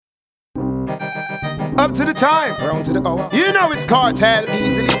Up to the time, round to the hour. You know it's Kartel,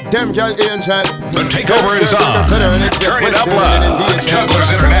 easily. Them girl angel. The takeover is on. Turn it up loud.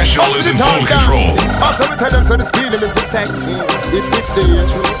 Jugglers International is in full control. After we tell them so the speed limit for sex is 60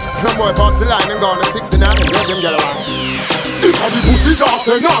 years true. Some boy pass the line and gone to 69 and let them get around. If all the pussy just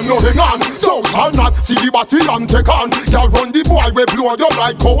hang on, no hang on. So shall not see the body and take on. Y'all run the boy, we blow you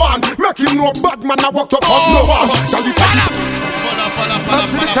like Koan. Make him no bad man, I walk up on no one. Y'all the up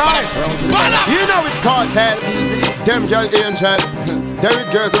to the time. You know it's Kartel, easily. Them girl angel.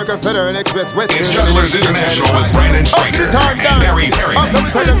 Derrick girls working Federal Express West. It's Jugglers International with Brandon Stryker and Barry Perryman. After we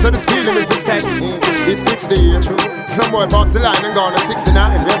tell them so the speed limit for sex is 60 years true. Some boy pass the line and gone to 69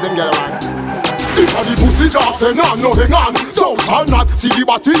 and let them get around. If all the pussy just hang on, no hang on. So shall not see the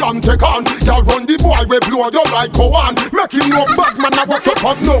body and take on. Y'all run the boy, we blow you like Koan. Make him no bad man, I walk up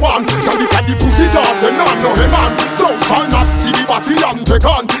on no one. Y'all if all the pussy just hang on, no hang on. So shall not see the body and take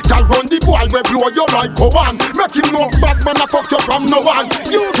on. Y'all run the boy, we blow you like Koan. Make him no bad man, I fuck you from no one.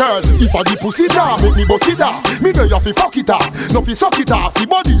 You girl, if all the pussy just make me bust it off. Me know you fi fuck it off, no fi suck it off. See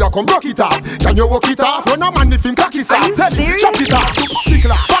body you come rock it off. Can you walk it off? When a man if him cock it off. Tell him, chop it off.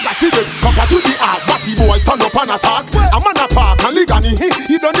 Sickler, faggot to the copper to the heart. Batty boy stand up and attack. A man a park and ligani.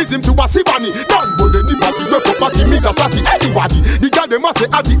 He don't need him to a sivani. Don't go the nibati, go for party, me a shotty. Anybody, the girl them a say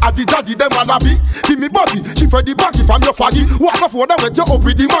addy daddy them a labby. Give me body, she for the baggy from your faggy. Walk off water with you up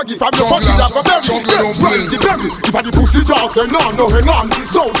with the maggy from your body that go berry. Rise the berry. If a the pussy just say no, no hang on.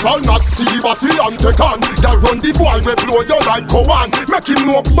 So shall not see the body and take on. Y'all run the boy, we blow you like Koan. Make him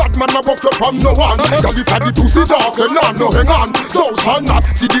no bad man a walk you from no one. Y'all if a the pussy just say no, no hang on. So shall not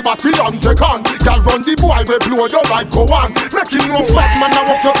see the body and take on. Y'all run the boy, we blow you like Koan. Make him no bad man a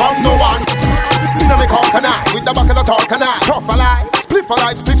walk you from no one. You know me call canai, with the back of the talk canai. Tough a lie, spliff a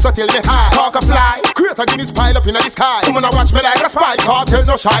light, spliff so till me high. Talk a fly, create a Guinness pile up in the sky. Woman a watch me like a spy, Kartel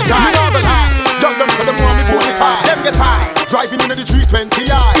no shy guy. Me all the lie, done them so them want me bonify. Them get high, driving in the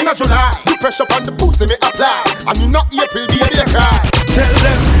 320i. In a July, the pressure on the pussy me apply. And me not April, baby, I cry. Tell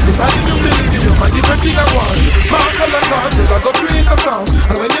them, this is the new millennium and different thing I want. Marshall and Kartel, I go create a sound.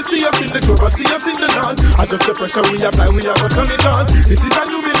 And when you see us in the club, I see us in the land. Adjust the pressure we apply, we are go turn it on. This is a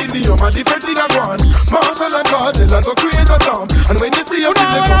new millennium and different thing I want. Marshall and Kartel, I go create a sound. And when you see us in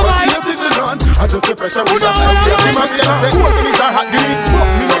the club, I see us in the land. Adjust the pressure we apply, we are go turn it on. Say, cool things are hot grease, fuck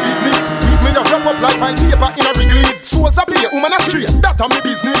me no business. Beat me a drop up like fine paper in a release. Souls a play, woman a straight, that a me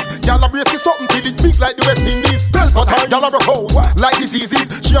business. Y'all a brace this something till it big like the West Indies. But her y'all a broke out like diseases.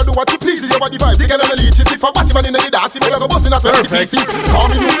 She a do what she pleases, you want the vibes, the girl on the leeches. If a batty man in the dance, if you go busting at 20 pieces. Call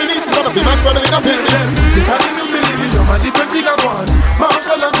me new releases, on the film and running in a faces. This is the new millennium and different thing I want.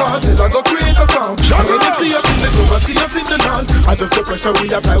 Marshall and Kartel, I go create a sound. And when you see us in the club, I see us in the land. Adjust the pressure we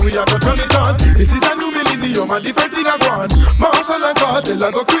apply, we are go turn it on. This is a new millennium and different thing I want. Marshall and Kartel,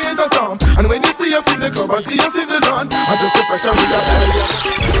 I go create a sound. And when you see us in the club, I see us in the land. Adjust the pressure we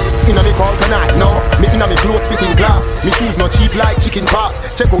apply. Inna me call canai, no. Me inna me close fitting glass. Me shoes no cheap like chicken parts.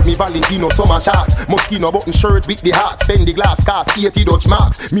 Check out me Valentino summer shots. Moschino button shirt with the heart. Spend the glass cast 80 Dutch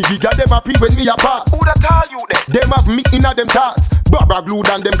marks. Me bigger them a pre when me a pass. Who that tell you that? Them have me inna them tarts. Barbara glued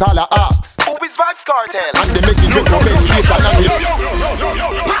and them call her axe. Who is Vybz Kartel? And they making recommendation and it.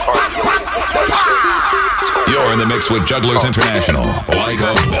 You're in the mix with Jugglers International, like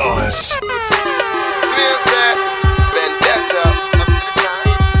a boss.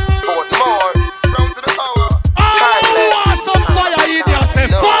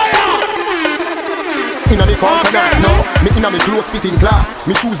 Inna me call canai, no. Me inna me close fitting glass.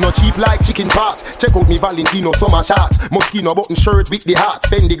 Me shoes no cheap like chicken parts. Check out me Valentino summer shots. Moschino button shirt with the heart.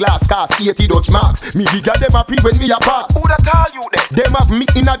 Spend the glass cast 80 Dutch marks. Me bigger them a pre when me a pass. Who that tell you that? Them have me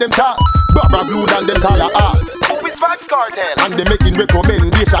inna them tarts. Barbara glued and them call her axe. Who is Vybz Kartel? And they making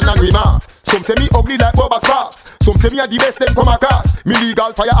recommendation and remarks. Some say me ugly like Bubba Sparks. Some say me a the best them come across. Me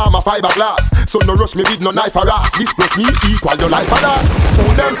legal firearm a fiberglass. So no rush me with no knife or ass. This plus me equal your life or ass.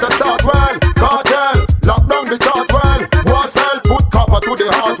 Who them say start well? Kartel. Lock down the chart well. Warsell put copper to the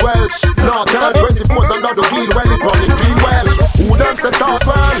heart Welsh. Not tell 24 under the wheel well. It running clean well. Who them say start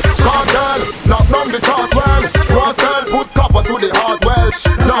well? Kartel. Lock down the chart well. Warsell put copper to the heart Welsh.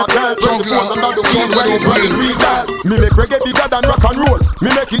 Not tell 24 under the wheel well. It running clean well. Me make reggae bigger than rock and roll.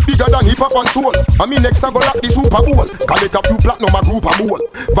 Me make it bigger than hip hop and soul. And me next I go like the Super Bowl. Collect a few platinum a group a bowl.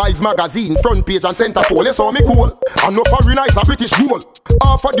 Vybz magazine front page and center pole. It's all me cool. And no foreign is a British rule.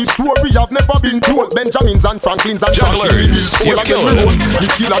 Half of the story I've never been told. Benjamins and Franklins and Jugglers, you kill it. The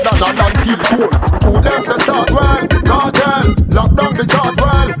skill of that and skill cool. Who them say start well? Kartel. Lock down the chart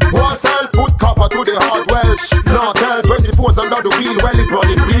well. Warsell put copper to the heart Welsh. Not tell 24's under the wheel well. It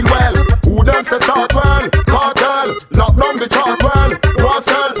running real well. Who them say start well? Kartel. Lock down the chart well.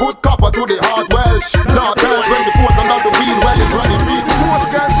 Warsell put copper to the heart Welsh.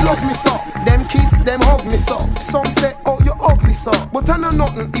 But I know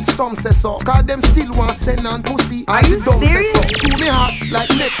nothing if some say so. Cause them still want send on pussy. Are you serious? Chew me hot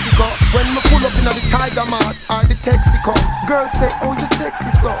like Mexico. When me pull up in the Tiger Mart or the Texaco, girls say, oh you sexy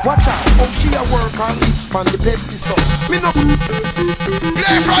so. Watch out, oh she a work on lips from the Pepsi so. Me no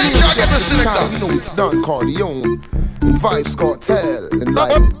Play Friday Jack in the selector. You know it's done Corleone. In Vybz Kartel and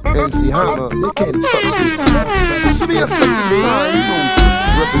like MC Hammer, they can't touch this. So me a certain time, you know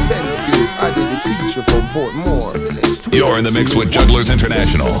it's representative. I did the teacher from Portmore. You're in the mix with Jugglers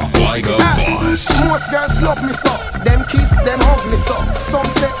International. Like a boss. Most girls love me so. Them kiss, them hug me so. Some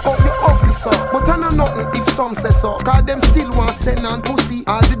say, oh you ugly so. But I know nothing if some say so. Cause them still want send on pussy.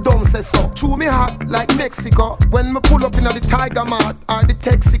 As the dumb say so. Chew me hot like Mexico. When me pull up in the Tiger Mart or the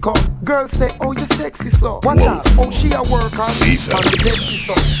Texaco, girls say, oh you sexy so. Watch out, oh she a work on the Pepsi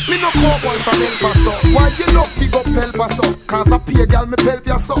so. Me no call boy from El Paso. Why you love big up El Paso? Cause I pay girl me help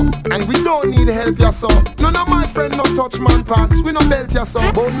ya so. And we don't need help ya so. None of my friend no touch man pants. We no belt ya so.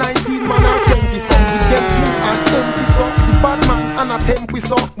 About 19 man or 20 so. We get blue and empty so. See bad man and a temp we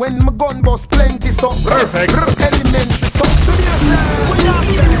so. When my gun bust plenty so. Perfect. Elementary so. So me a say, what ya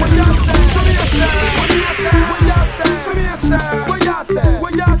say, what ya say. So me a say, what ya say, what ya say. So me a say, what ya say,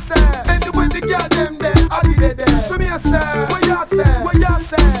 what ya say. And when the girl them there, I did it there. So me a say, what ya say, what ya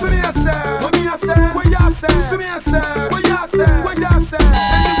say. So me a say, what me a say, what ya say. So me a say, what ya say, what ya say.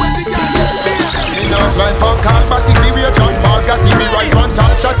 And when the girl them there. Me not like Kartel, but if we a John Paul, got him rise one tall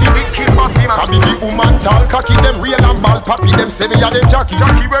shotty big kill off him. Cabby the woman tall, cocky them real and ball, pappy them say me a them Jackie.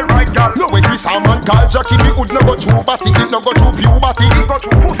 Jackie well right girl. No when we saw man call Jackie, me would no go through batty, it no go through puberty.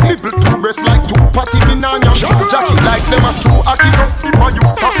 Nipple two breasts like two patty, me nah young Jackie like them a true hockey. For you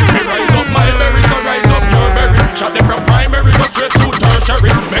talking, me rise up my berry, so rise up your berry. Shot them from primary, go straight to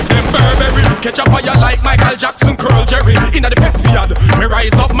tertiary. Make them Burberry, catch a fire like Michael Jackson, curl Jerry. Inna the Pepsi ad, me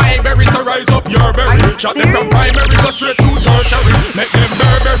rise up my berry, so rise up your berry. Shot them from primary, go straight to tertiary. Make them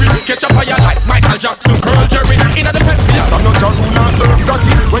Burberry, catch a fire like Michael Jackson, curl Jerry. Inna the Pepsi ad. I'm not a rule and learn got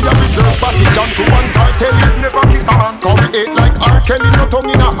it. When you reserve body, jump to one cartel, it never keep a man. Cause we ate like R. Kelly, no tongue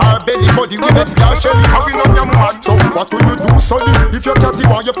in a hard belly. Body with that scar Shelly, how we love your mad. So what will you do, sonny? If your catty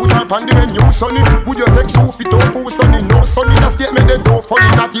want you put her on the menu, sonny. Would you take Sophie tofu, sonny? No, sonny, that statement they don't funny.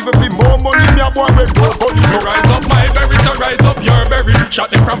 Not even for more money, me a boy with no funny. So rise up my berry, so rise up your berry.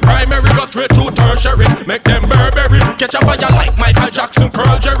 Shot them from primary, go straight to tertiary. Make them Burberry, catch a fire like Michael Jackson,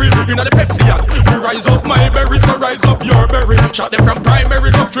 curl Jerry. You know the Pepsi ad. We rise up my berry, so rise up your berry. Shot them from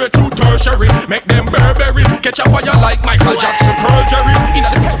primary, go straight to tertiary. Make them Burberry, catch a fire like Michael Jackson, curl Jerry. You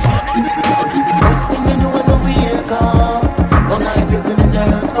know the Pepsi ad. First thing you do when the wake up, one night living in the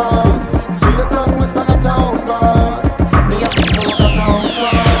nerves fast. Straight from West Panatown boss. Me up to smoke a pound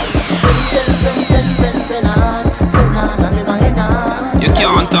fast. Send on, and me my hand. You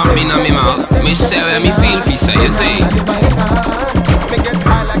can't talk me in my mouth. Me say where me feel fi say, you see. Me get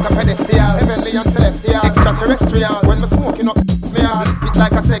high like a pedestal, heavenly and celestial, extraterrestrial. When me smoking up, smell it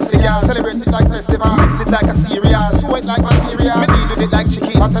like a sexy girl. Celebrate it like festival, mix it like a cereal. Sew it like material, me deal with it like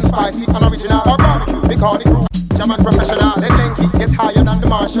chicken, hot and spicy and original. Or barbecue, we call it crew. Jam and professional, then Lenky get higher than the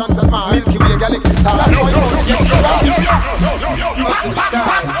Martians and Mars. Milky Way galaxy star. That's why you get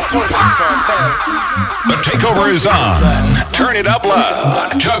The takeover is on. Turn it up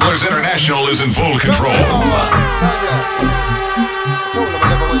loud. Jugglers International is in full control.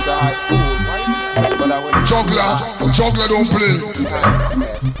 Juggler don't play.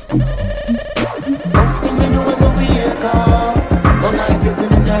 First thing you do when the wake up, one night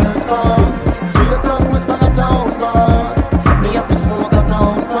living in the nerves fast. Straight from West Panatown boss. Me up to smoke a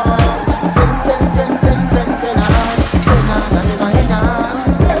pound fast. Send on, and me my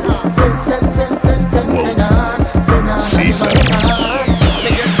hand. Send on. Season. Me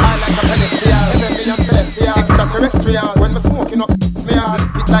get high like a pedestal, heavenly and celestial, extraterrestrial. When me smoking up, smell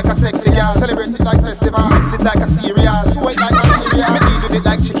it like a sexy girl. Celebrate it like festival, mix it like a cereal. Sew it like material, me deal with it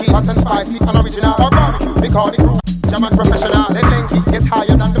like chicken, hot and spicy and original. Or barbecue, we call it crew. Jam and professional, then Lenky get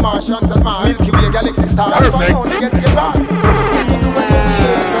higher than the Martians and Mars. Milky Way galaxy star. That's why you only get your bars. First thing you do when you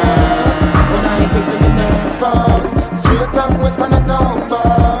wake up, when I get in the nerves fast. Straight from West Panatown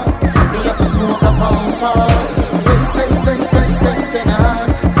boss. Me up to smoke a pound fast. Send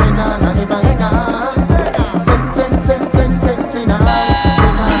on, and me my hand. Send on,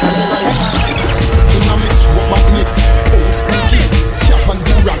 and me my hand. In a mix, robot mix, old school kids. Cap and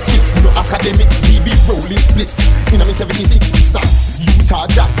do-rap kicks, no academics, BB rolling splits. In a me 76 sats, Utah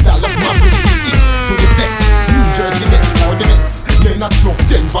Jazz, Dallas Mavericks. It's to the flex, New Jersey Mets, all the Mets. Leonard Snow,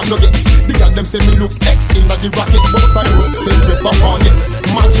 Denver Nuggets. The girl them say me look X in the rockets. Both sides, same grip up on it.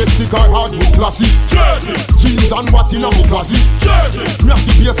 Manchester car hardwood classy. Jersey. Jeans and what in a me classy. Jersey. Me have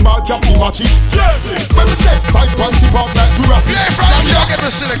the baseball cap to match it. Jersey. When me say tight panty pop like Jurassic. Play from the jug and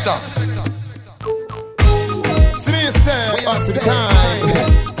the selector. See me say, up to the time.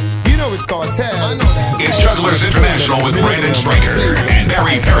 You know it's Kartel. It's Jugglers International with Brandon Stryker and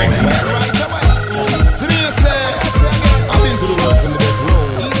Barry Perryman. See me say, I've been to the worst and the best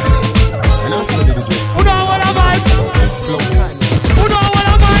road, and I still did the dress. Who know what I'm at? Who know what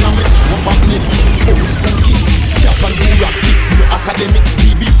I'm at? Old school kids, Cap and Booyah kids, no academics,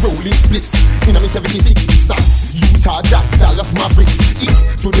 BB rolling splits. In a me 76 sats, Utah Jazz, Dallas Mavericks,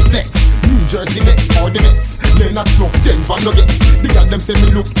 it's to the flex. New Jersey Mets or the Mets, Leonard Snuff, Denver Nuggets. The girl them say me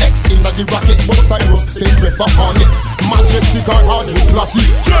look X in the Rockets, but Cyrus say prefer Hornets. Majestic or hardwood classy,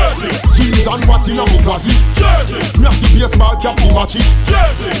 Jersey. Jeans and what in a me classy, Jersey. Me have the baseball cap to match it,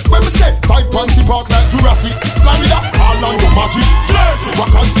 Jersey. When me say tight panty park like Jurassic, Florida, all on the magic, Jersey. What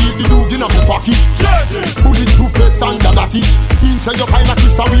can see the dude in a me pocket, Jersey. Bulletproof face and the natty. Inside your kind of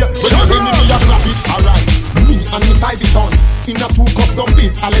kiss away, when you tell me a clap it. Alright, me and Miss Ivy son, in a two custom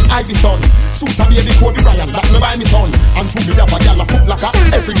beat, Allen Ivy son. Suit a baby Kobe Bryant, that me buy me son. And to me have a gal a foot like her,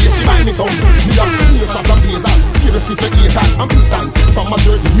 every day she buy me son. Me have blazers and blazers, irrespectators and pistons. From my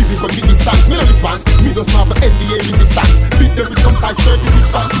jersey, we be cut the distance. Me no response, me just have the NBA resistance. Beat them with some size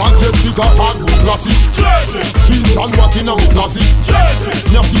 36 pants. Majestic or hardwood classy, Jersey. Jeans and what in a me classy, Jersey.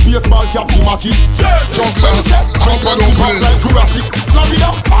 Me have the baseball cap to match it, Jersey. Jump and don't play. Like Jurassic, Florida,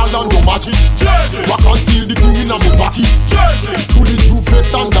 all on the magic, Jersey. What can see the thing in a me pocket, Jersey. Bulletproof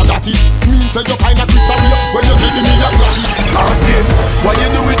face and the natty. Means say you kinda kiss away when you give me a clappy. Ask him, why you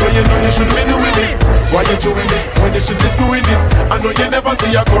do it when you know you shouldn't be doing it? Why you doing it when you should be screwing it? I know you never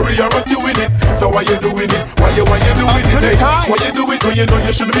see a career or still in it. So why you doing it? Why you doing it? Hey? Why you do it when you know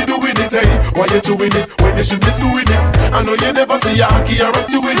you shouldn't be doing it? Hey? Why you doing it when you should be screwing it? I know you never see a hockey or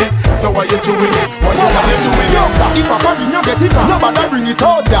still in it. So why you doing it? Why you doing it? If a party you get it, nobody bring it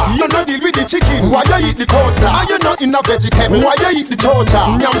out ya. You no deal with the chicken, why you eat the coleslaw? Are you not in a vegetable? Why you eat the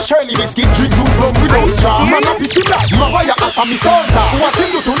chocha? Me am Shirley biscuit, drink blue rum without straw. Man a pitchy black, ma why you ask me salsa? What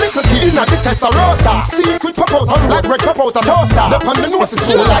him do to little kid inna the Testarossa? Secret pop out like bread pop out a toaster. The pan the nose is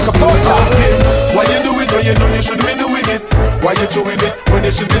full like a poster. Why you do it when you know you shouldn't be doing it? Why you doing it when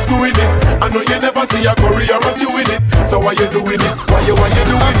you should be screwing it? I know you never see a career or still in it. So why you doing it? Why you doing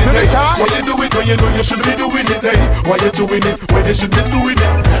it? Hey? Why you do it when you know you shouldn't be doing it? Hey? Why you doing it when you should be screwing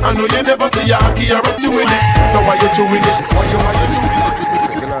it? I know you never see a hockey or still in it. So why you doing it? Why you doing it?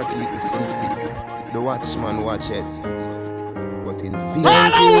 The watchman watch it, but in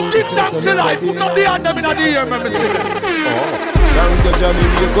All who give thanks to life, put up the hand them in the ear, man, me say them. Thank you, Johnny,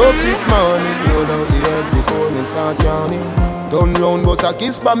 wake up this morning. Roll out the ears before me start yawning. Turn round, bust a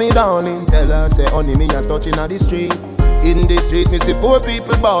kiss by me darling. Tell her, say, honey, me a touching on the street. In the street, me see poor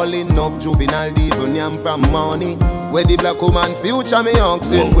people balling. Enough juvenile devil yam from morning. Where the black woman future me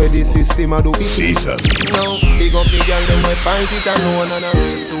oxen. Where the system a do Jesus. Now, big up the girl, them we fight it alone. And a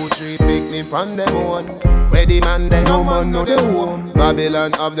race 2, 3, picnic on them own. Where the man, they no man, no they home.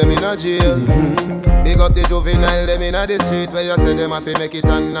 Babylon have them in a jail. Big up the juvenile, them in a the street. Where you say them have to make it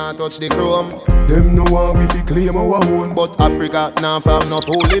and not touch the chrome. Them no one we fi claim our own. But Africa now from no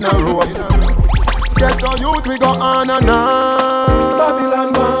fool in a row. Get our youth, we go on and on.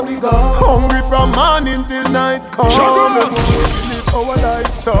 Babylon, where we go? Hungry from morning till night come. Live our life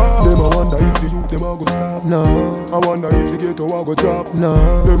so. Them a wonder if the youth them a go stop. No. I wonder if the ghetto a go drop.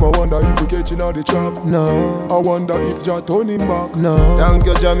 No. Them a wonder if we catching all the trap. No. I wonder if Jah turn him back. No. Thank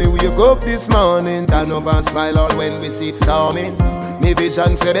you, Jah, me wake up this morning. Turn up and smile all when we see it storming. Me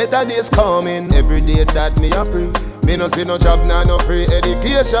vision say better days coming. Every day that me a pray. Me no see no job, nah, no free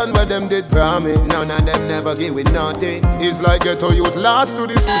education, but them did promise. None of them never give with nothing. It's like ghetto youth lost to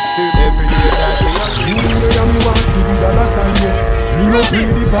the system. Every day that me a me want see the dollar sign, yeah. Me no feel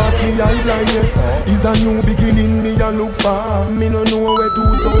the past, me eye blind, yeah. It's a new beginning, me a look for. Me no know where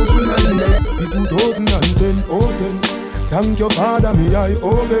 2009, the 2010, oh 10. Thank your father, me eye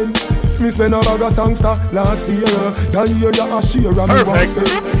open. Me spend a bag of songster last year. That year you a share and me want spend.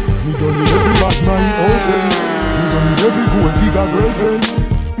 Me done with every bad man open. Me done with every gold digger girlfriend.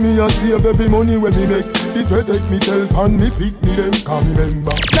 Me a save every money when me make. It protect myself and me pick me them. Can't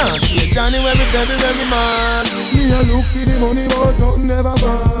remember. Last year January, February, March. Me a look for the money but nothing never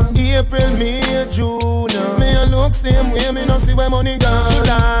bad. April, May, June. Me a look same way, me no see where money gone.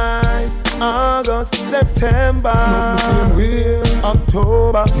 July, August, September. Not the same way.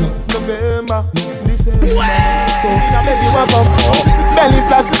 October, November, December. So me a belly walk up, belly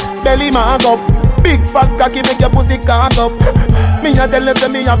flat, belly mark up. Big fat cocky make your pussy cock up. Me a tell you say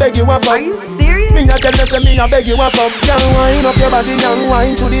me a beg you a fuck. Are you serious? Me a tell you say me a beg you a fuck. Young wine up your body, young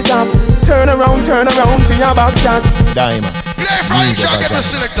wine to the top. Turn around for your back shot. Diamond. Play Frank Jack, get the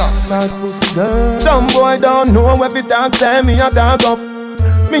selector. Some boy don't know if it talk, say me a talk up.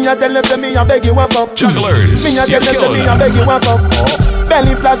 Me a tell you say me a beg you a fuck. Jugglers, Me a tell you say me a beg you a fuck.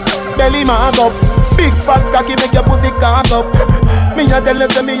 Belly flat, belly mark up. Big fat cocky make your pussy cock up. Me a tell you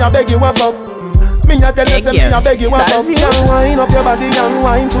say me a beg you a fuck. Me a tell you say me a beg you a fuck. Young wine up your body, young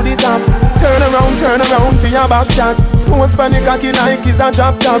wine to the top. Turn around for your back shot. Post for the cocky like is a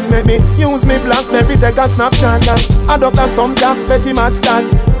drop top. Make me use me blackberry take a snapshot. Adopt a sumsa, petty mad start.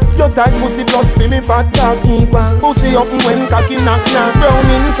 Your tight pussy plus fi me fat cock equal. Pussy up when cocky knock.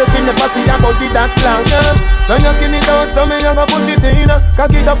 Browning say she never see a body that long. So you skin it out, so me a go push it in.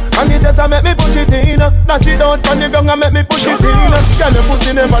 Cock it up, and it just a make me push it in. Dash it out on the ground and make me push it in. Girl your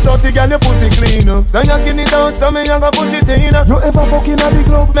pussy never dirty, girl your pussy clean. So you skin it out, so me a go push it in. You ever fucking at the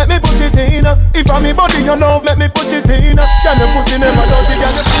club, make me push it in. If I'm me body you love, make me push it in. Girl your pussy never dirty,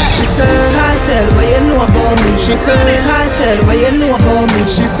 girl your pussy. She said, Kartel, what you know about me? She said, Kartel, what you know about me?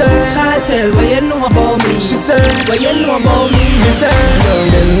 She said, Kartel, what you know about me? She said, what you know about me? Me say,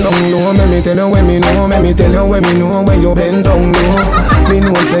 bend down low, let me tell you when me know. Let me tell you when me know when you bend down low. Me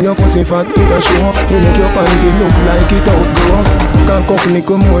know say your pussy fat, it a show. You make your panty look like it outgrow. Cock up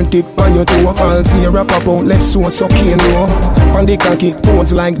little more tip on your toe. I'll see you wrap up out left so sucky no. On the cocky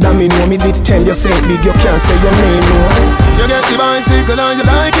pose like domino. Me did tell you say big, you can't say your name no. You get the bicycle and you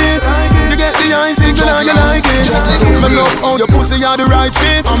like it. You get the icicle and you like it. Me love how your pussy are the right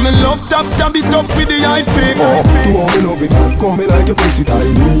fit. I'm in love tap it up with the ice pick. Oh, you want me love it, call me like your pussy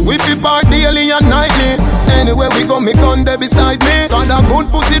tiny. We fit part daily and nightly. Anywhere we go, me gun there beside me. Got a good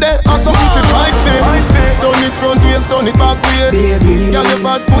pussy there, and something to fight for. Turn it front waist, turn it back waist. Girl, your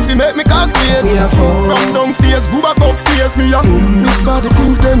fat pussy make me cock waist. From downstairs, go back upstairs, me up. Whisper the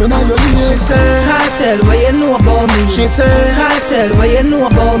things them in your ears. She said, Kartel, what you know about me? She said, Kartel, what you know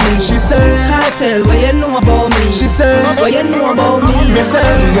about me? She said, Kartel, what you know about me? She said, what you know about me? Me say,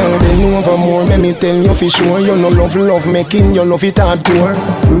 girl, bend over more. Let me tell you for sure. You no love making, you love it hardcore.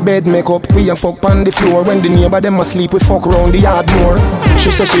 Bed make up, we a fuck on the floor. When the neighbor them asleep, we fuck round the yard more.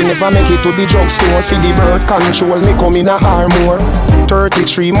 She say she never make it to the drugstore. For the birth control, me come in a armor.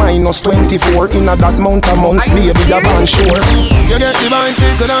 33 minus 24. In a that mount a months, baby, you're on sure. You get the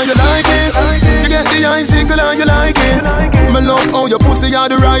bicycle and you like it. You get the icicle and you like it. Me love how your pussy are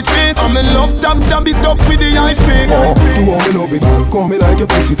the right fit. I'm in love tap it up with the ice pick. Oh, you want me love it, call me like your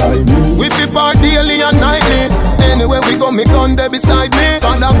pussy tiny. We fit part daily and nightly. Anywhere we go, me gun there beside me.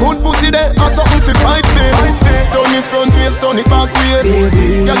 Got a good pussy there, and something to fight for. Turn it front waist, turn it back waist.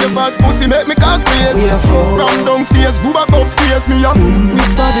 Girl, your fat pussy make me cock waist. From downstairs, go back upstairs, me up.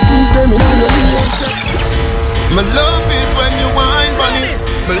 Whisper the things them in your ears. Me love it when you whine on it.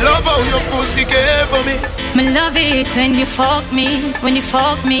 Me love how your pussy care for me. Me love it when you fuck me,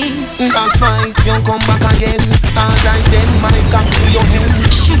 That's why you come back again. Alright then, my cock to your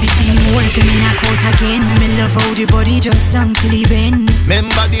head. Should be team more if me knock out again. Me love how the body just long till he bend.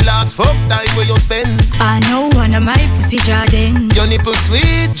 Remember the last fuck die where you spend. I know one of my pussy Jordan. Your nipple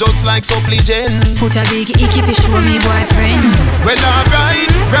sweet, just like Supply-Gen. Put a big icky for show me boyfriend. Well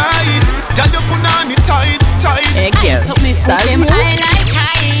alright, right. Girl you put on it tight. Ice up me foot them I like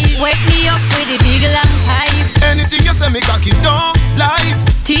high. Wake me up with the big long pipe. Anything you say me cocky don't light.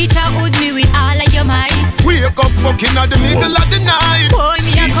 Teacher would me with all of your might. Wake up fucking at the middle of the night. Boy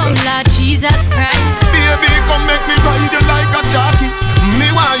me a come Lord Jesus Christ. Baby come make me ride you like a jockey. Me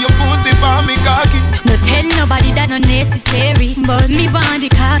want your pussy for me cocky. No tell nobody that no necessary. But me want the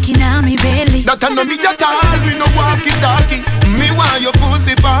cocky now me belly. That I know me at all, me no walkie talkie. Me want your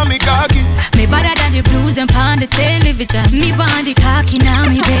pussy for me cocky. Me better than the blues and pound the television. Me want the cocky now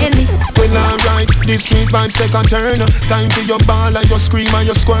me belly. Well alright, this street vibes take a turn. Time for your ball and your scream and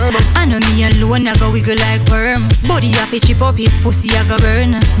your squirm. I know me alone I go wiggle like worm. Body have to chip up if pussy I go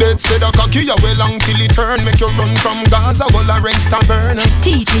burn. Bed say the cocky you well long till it turn. Make you run from Gaza or Lawrence Tavern.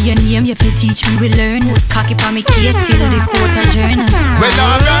 Teach you your name, you fi teach me we learn. Put cocky pa me case till the court adjourn. Well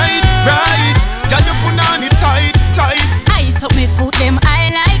alright, right. Can you put on it tight. Ice up me foot them I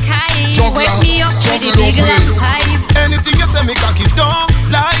like high. Wake me up with the big long pipe. Anything you say me cocky don't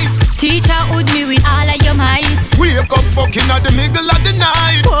light. Teacher would me with all of your might. Wake up fucking at the middle of the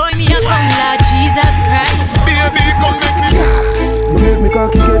night. Boy me a come Lord Jesus Christ. Baby come make me. You make me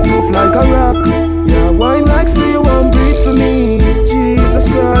cocky get tough like a rock. Yeah, wine like say you want breathe for me. Jesus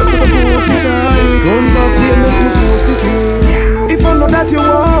Christ, so the pussy tight. Turn back way make me force it in. If I know that you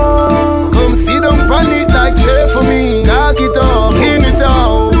want, come sit down on it like chair for me. Knock it off, skin it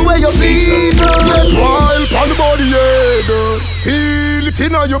out. The way you feel it. Wild on the body head. Feel it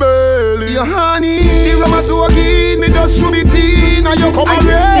in your belly. Your honey, the rum is so keen. Me just shoot it in and you come and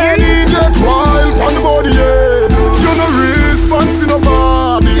ready. yeah. You no response in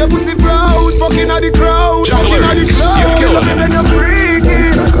nobody. Your pussy proud, fucking at the crowd. Jugglers, you kill them.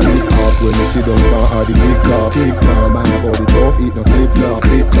 Bounce like a hip hop when you sit down on the big cup. Big man, my body tough, eat no flip flop.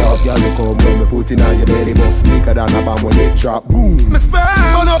 Flip flop, girl, you come when me put in on your belly bus. Bigger than a bomb when it drop. Boom. Me sperm,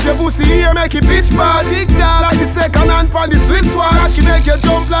 burn up your pussy here, make it pitch bad. Tick tock like the second hand pan the Swiss watch. She make you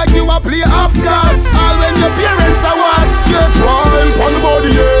jump like you a play hopscotch. All when your parents are watch. Get wild on the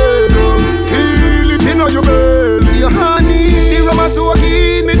body, yeah. Feel it in your belly. Your honey, the rum is so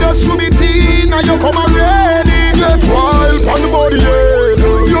keen. Me just should be teen, now you come already. Get wild on the body,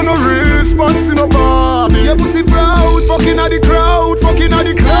 yeah. You no response in nobody. Your pussy proud, fucking at the crowd, fucking at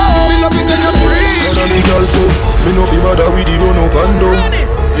the crowd. Me love it when you're free. And me girl say, me no be bother with the run up and down.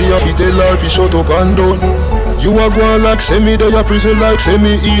 Me a fi tell her fi shut up and down. You a go on like semi, they a prison like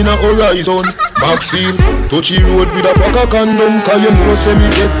semi in a horizon. Maxfield, touchy road with a pack of condom. Cause you know say me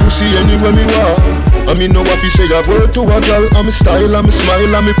get pussy anywhere me want. I mean no what fi say a word to a girl. I'm a style, I'm a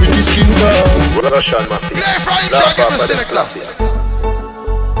smile, I'm a pretty skin girl. Russian man. Play French, I give me selector.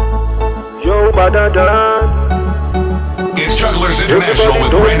 Yo, badada. It's Jugglers International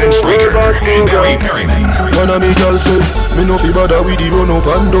with Brandon Straker and Barry Perryman. One of me girl say, me no fi bother with the run up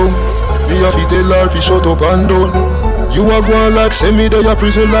and down. Me a fi tell her fi shut up and down. You a go on like semi, they a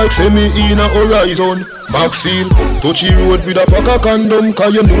prison like semi in a horizon. Maxfield, touchy road with a pack of condom.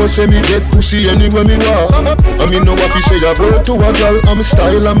 Cause you know say me get pussy anywhere me want. I mean no what fi say a word to a girl. I'm a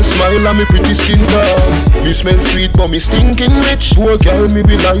style, I'm a smile, I'm a pretty skin girl. Me smell sweet but me stinking rich. Poor girl, me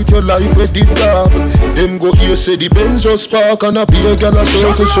be light your life with it dark. Them go here say the Benz just spark. And a beer girl a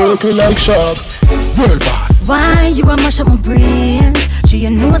circle like shark. World boss. Why you a mash up my brains? Do you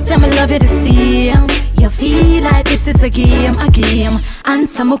know some love you the same? You feel like this is a game,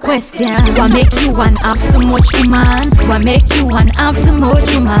 Answer my question. What make you want have so much woman? What make you want have so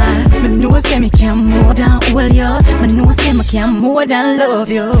much woman? Me know say me can more than hold you. Me know say me can more than love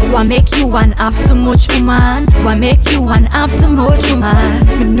you. What make you want have so much woman? What make you want have so much woman?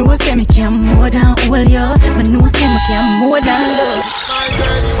 Me know say me can more than hold you. Me know say me can more than love. My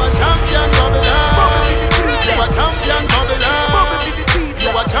girl, you a champion bubbler. You a champion bubbler. You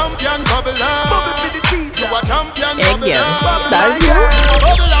a champion bubbler. You a champion bubbler. That's you.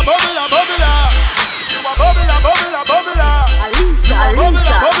 Bubbler, bubbler, bubbler. You a bubbler, bubbler, bubbler. Alisa.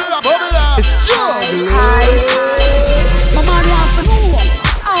 Bubbler, bubbler, bubbler. It's true. My man wants to know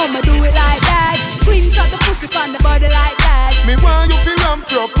how me do it like that. Queens of the pussy on the body like that. Me want you feel ramp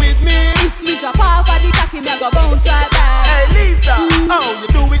rough with me. If me drop off of the cocky, me a go bounce right back. Hey Lisa, how you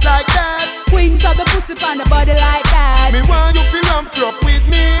do it like that? Queens of the pussy on the body like that. Me want you feel ramp rough with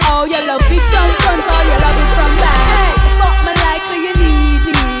me. Oh, you love it from front or you love it from back. Hey, fuck me like so you need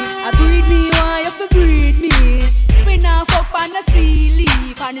me. I breed me, want you to breed me. We now fuck on the sea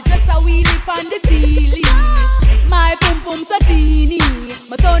leaf, on the dress a wheelie on the tea leaf. My pum pum so teeny,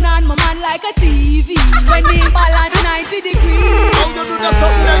 me turn on my man like a TV. When they ball at 90 degrees. How you do that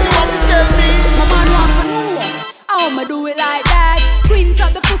something that you have to tell me? My man wants to know how me do it like that. Queens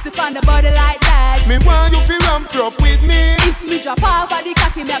of the pussy on the body like that. Me want you feel ramp rough with me. If me drop off of the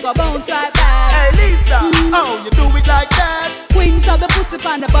cocky, me a go bounce right back. Hey Lisa, how you do it like that? Queens of the pussy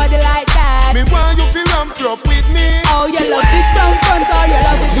on the body like that. Me want you feel ramp rough with me. Oh, you love it from front or you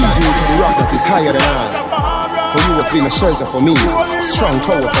love it Lead from me to back. the rock that is higher than I. For you have been a shelter for me, a strong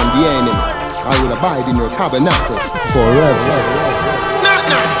tower from the enemy. I will abide in your tabernacle forever. Not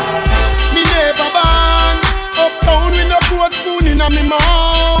nice. Me never born uptown with no goat spoon in me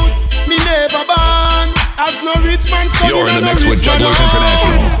mouth. Me never born as no rich man son. You're in the mix with Jugglers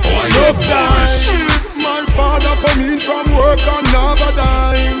International. Enough time. My father come in from work and never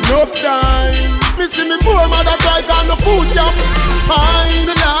dime. Enough time. Me see me poor mother cry on the food can't find.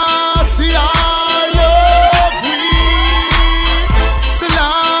 Selassie, I love we.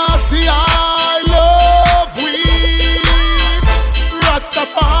 Selassie, I love we.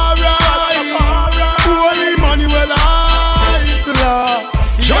 Rastafari, Holy Emmanuel, I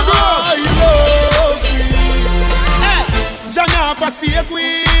Selassie, I love we. Hey, Jana forsake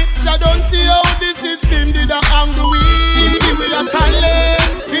we. Jah don't see how the system did a hang the we. Give me a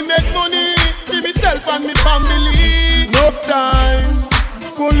talent, we make money. Give myself and me family. Enough time.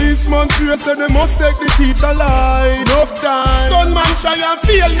 Policeman swear say they must take the teacher line. Enough time. Gunman try and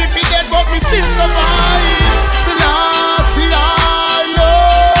fail me fi dead but me still survive. Selassie I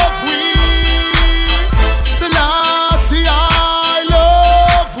love we. Selassie I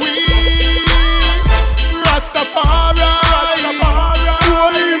love we. Rastafari.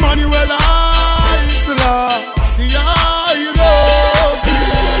 Holy Emmanuel I Selassie I love we.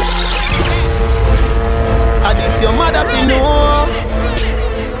 And this your mother fi know.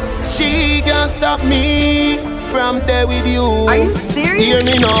 She can stop me from there with you. Are you serious? Hear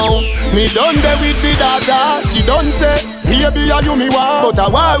me now. Me done there with the daughter. She done say, here be a you me war. But a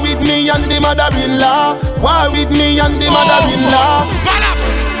war with me and the mother-in-law. War with me and the mother-in-law.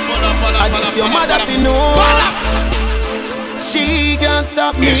 I guess your mother fi know. She can't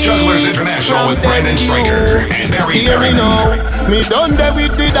stop me. It's Jugglers International with Brandon Striker and Barry Hear me now. Me done there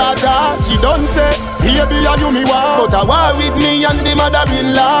with the daughter. She done say, here be a you me war. But a war with me and the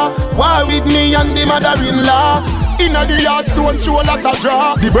mother-in-law. War with me and the mother-in-law. Inna the yard stone shoulders a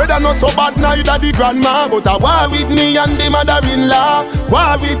draw. The brother not so bad neither the grandma. But a war with me and the mother-in-law.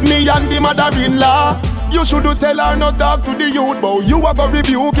 War with me and the mother-in-law. You should tell her not talk to the youth, but you a go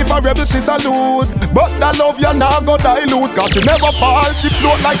rebuke if a rebel she salute. But that love you now go dilute, cause she never fall, she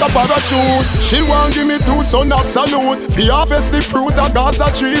float like a parachute. She won't give me 2 son absolute. Fi harvest the fruit of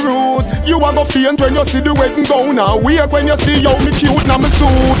Gaza tree root. You a go faint when you see the wedding gown. Now wake when you see how me cute na me suit.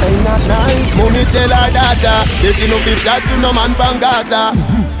 Ain't not nice. Mommy tell her daughter, say she no fit chat to no man from Gaza.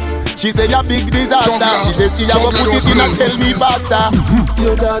 She say a big disaster. She say she a go put it in and tell me faster.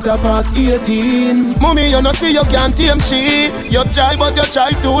 Your daughter pass 18. Mommy, you know see you can't tame she. You try but you try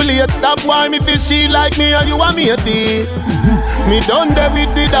too late. Stop why me fish she like me and you a matey. Me done there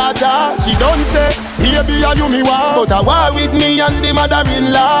with the daughter. She done say, here be a you me war. But a war with me and the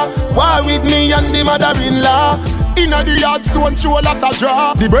mother-in-law. War with me and the mother-in-law. Inna the yard stone shoulders a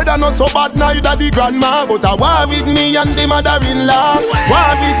draw. The brother not so bad neither the grandma. But a war with me and the mother-in-law.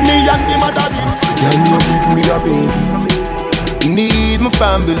 War with me and the mother-in-law. Can you give me a baby? Need my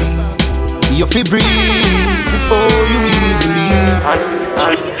family. You fi breathe before you even leave.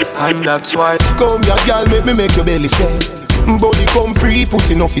 And that's why. Come here girl, make your belly swell. Body come free,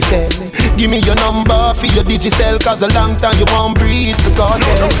 pussy no fi sell. Give me your number for your Digicel, cause a long time you won't breathe the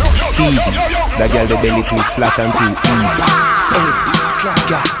Kartel. Steve, that girl the belly too flat and too easy.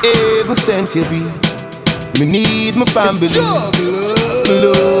 Ever sent you be. Me need my family. Love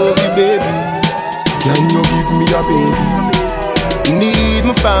you baby. Can you give me a baby? Need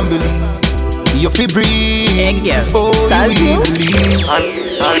my family. You fi breathe before you even leave.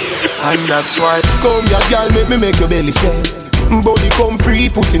 And that's why. Come here girl, make your belly swell. Body come free,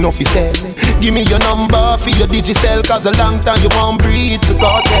 pussy no fi sell. Give me your number for your Digicel, cause a long time you won't breathe the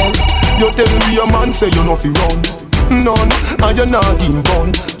Kartel. You tell me your man say you no fi run. None, and you're not in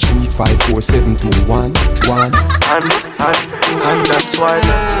bun. 3, 5, 4, 7, 2, 1, 1. And that's why.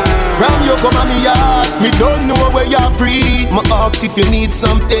 From you come on me yard, me don't know where you're free. My ask if you need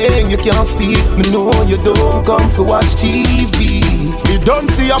something, you can't speak. Me know you don't come for watch TV. Me don't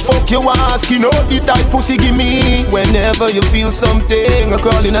see a fuck you ask, you know the type pussy give me. Whenever you feel something, a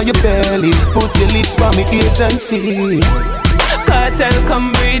crawling on your belly, put your lips by me agency. Kartel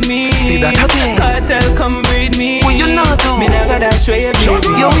come breed me. See that again. Kartel come breed me. What you not do? Me not gonna show you baby.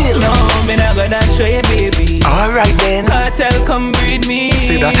 You will. No, me not gonna show you baby. Alright then. Kartel come breed me.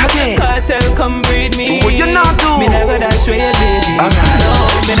 See that again. Kartel come breed me. What you not do? Me not gonna show you baby. Alright. No,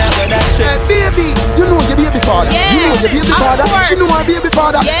 me not gonna show you. Baby, you know your baby father. Yeah. You know your baby father. She know her baby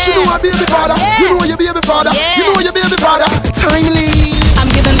father. Yeah. She know her baby father. Yeah. You know your baby father. Yeah. You know your baby father. Timely. I'm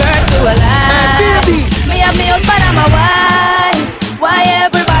giving birth to a life. Baby. Me and me husband and my wife. Why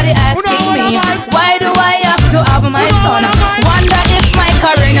everybody asking me? Why do I have to have my son? Wonder if my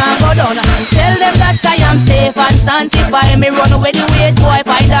career now go down. Tell them that I am safe and sanctified. Me run away the ways, boy,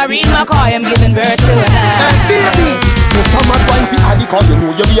 find a real McCoy. I'm giving birth to a life. Baby. No summer wine fi addy, cause you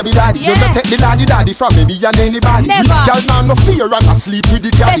know your baby daddy. You don't take the daddy from me and anybody. Never. Rich girl now no fear and asleep with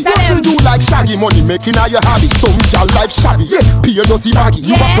the caddy. Yes, You like shaggy money making all your hobby. Some girl life shabby, yeah, pay your dirty baggy.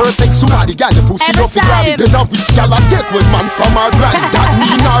 You a Yeah. perfect somebody, girl your pussy Every off the grabby. time. Then a witch girl a take with man from her granny. That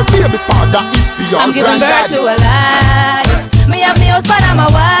mean our baby father is for your I'm giving birth granddaddy. to a life. Me and me husband and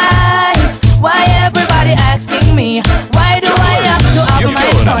my wife. Why everybody asking me? Why do I have to have my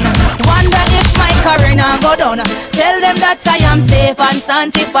son? Wonder if my career now go down. Tell them that I am safe and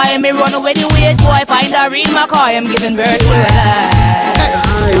sanctified. Me run away the ways, boy, find a real McCoy. I'm giving birth to a life.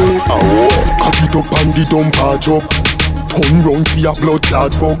 Cock it up and the dumper drop. Turn round for your blood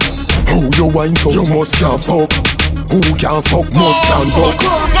clot fuck. How you wine so you must can't fuck. Who can fuck must can't fuck.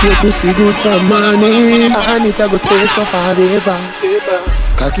 Your pussy good for money, and it a go stay so forever.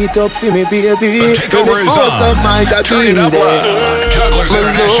 Cock it up for me, baby. The takeover is on. Turn it up loud. Jugglers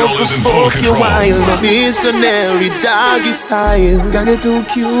International is in full control. Wild, missionary doggy style. Girl, you too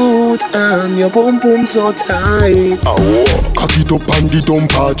cute and your pum pum so tight. Cock it up and the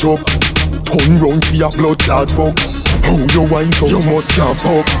dumper drop. Turn round for your blood clot fuck. How you wine so you must can't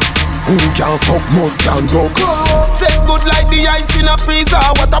fuck. Who can fuck most can broke. Set good like the ice in a freezer.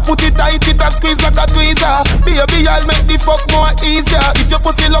 What I put it tight, it a squeeze like a tweezer. Baby, I'll make the fuck more easier. If your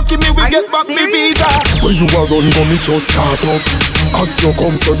pussy lucky, me we get back the visa. When you a run, go me just start up. As you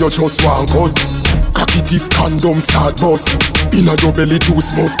come, so you just want cut. Cocky teeth condom start bust. Inna your belly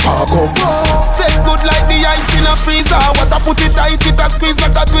juice must spark up. Set good like the ice in a freezer. What I put it tight, it a squeeze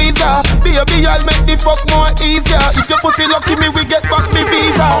like a tweezer. Baby, I'll make the fuck more easier. If your pussy lucky, me we get back the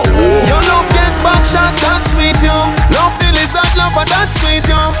visa. Your love get back shot, that's sweet, yo. Love the lizard, love her, that's sweet,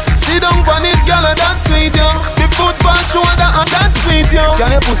 yo. Sit down on it, girl, that's sweet, yo. The football shoulder, and that's sweet, yo.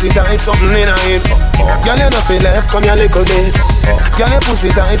 Girl, your pussy tight, something in it. Girl, you not feel left, come here little bit. Girl, your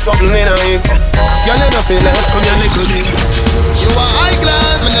pussy tight, something in it. Girl, you not feel left, come here little bit. You are high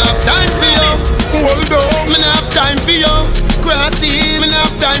class, me not have time for you. Hold on, me not have time for you. Grassy, me not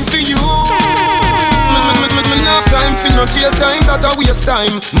have time for you. Me not have time for no jail time, that a waste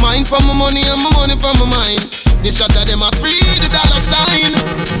time. Mine for my money and my money for my mind. The shot of them a free the dollar sign.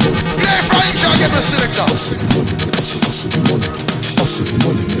 Play Frank, shall get the selector.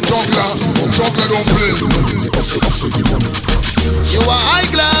 Juggler don't play. You are high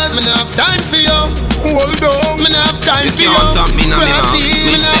class, me not have time for you. Hold on, me not have time for you. If you want top me na me mouth,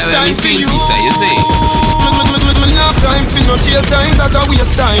 me say where me feel fi say, you see. Me not have time for no jail time, that a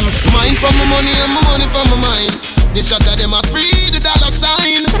waste time. Mine for my money and my money for my mind. The shot of them a free the dollar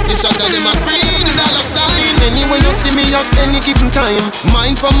sign. The shot of them a free the dollar sign. Anyway you see me at any given time.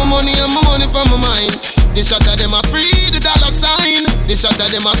 Mine for my money and my money for my mind. The shot of them a free the dollar sign. The shot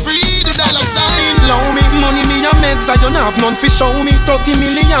of them a free the dollar sign. Low me money me a meds, I don't have none fi show me. 30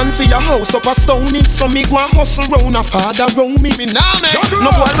 million for your house up a stony. So me go and hustle round a father round me. Me nah make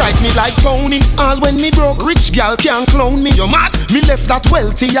no boy ride me like pony. All when me broke, rich gal can't clone me. You mad? Me left that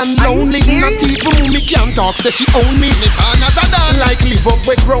wealthy and lonely. Not even me can't talk, say she own me. Me born as a dad, like live up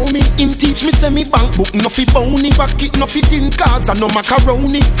where grow me. In teach me say me bank book no fi bony. Pocket no fi tin cars and no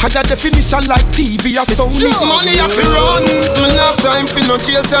macaroni. Higher definition like TV or Sony. Money I fi run. Me not have time fi no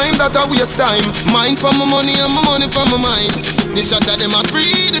jail time, that a waste time. Mine for my money and my money for my mind. The shot of them a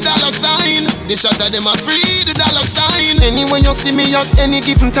free the dollar sign. The shot of them a free the dollar sign. Anyway you see me at any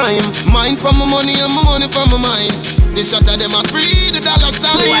given time. Mine for my money and my money for my mind. The shot of them a free the dollar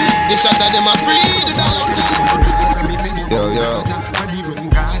sign. The shot of them a free the dollar sign. Yo.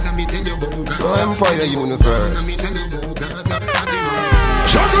 Empire Universe.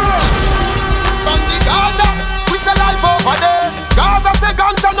 From the Gaza, we say life over there. Gaza say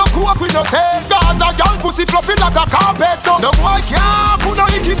ganja no coke we no take. Gaza girl pussy fluffy like a carpet. So no boy can't put no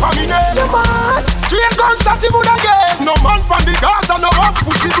icky for me name. You man, straight gunshot he would again. No man from the Gaza no up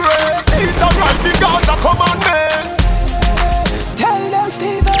pussy break. It's alright the Gaza commandment. Tell them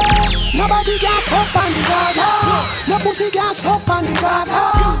Steven, nobody can fuck on the Gaza. No pussy can suck on the Gaza.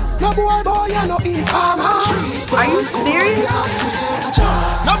 No boy you no informer. Are you serious?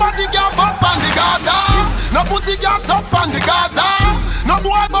 Nobody can fuck on the Gaza. No pussy can suck on the Gaza. No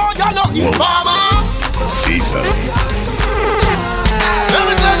boy you no informer. Caesar. Let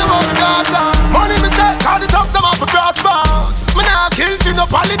me tell you about the Gaza. Money me say, cause the tough them off a prosper. Me nah kill for no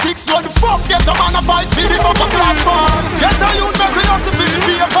politics. What the fuck get a man a fight for the upper class for? Get a youth make me hustle for the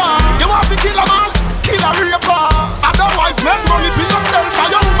paper. You want to kill a man? Kill a raper. Otherwise make money for yourself.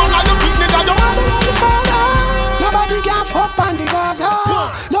 And your woman and your picnic and your nobody can fuck on the Gaza.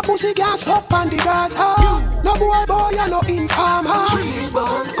 No pussy can suck on the Gaza. No boy you no informer.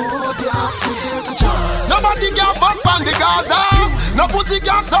 Nobody can fuck on the Gaza. No pussy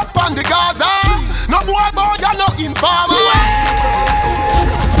can suck on the Gaza. No boy you no informer.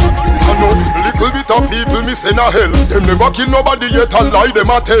 I know little bit of people miss in a hell. Them never kill nobody yet and lie them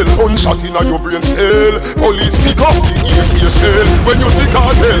a tell. Gunshot in a your brain cell. Police pick up the AK shell. When you see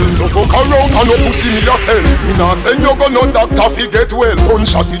Kartel, no fuck around and no pussy me yourself. Me nah send you go no doctor fi get well.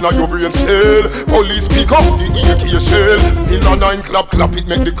 Gunshot in a your brain cell. Police pick up the AK shell. Pill a 9 clap it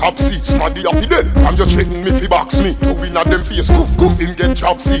make the cops see. Smaddy a fi dead. From you threaten me fi box me. To win at them face goof him get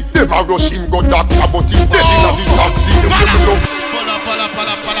job see. Them a rush him go doctor but he dead in a the taxi. Them give me love.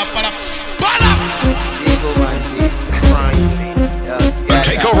 The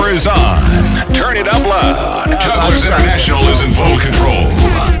takeover is on. Turn it up loud. Jugglers International is in full control.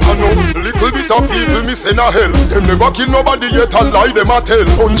 I know little bit of people miss in a hell. Them never kill nobody yet and lie them a tell.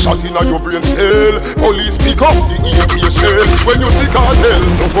 Gunshot in a your brain cell. Police pick up the AK shell. When you see Kartel,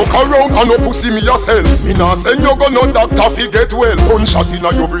 no fuck around and no pussy me yourself. Me nah send you go no doctor fi get well. Gunshot in a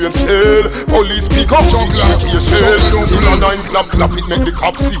your brain cell. Police pick up the AK shell. Till a 9 clap it make the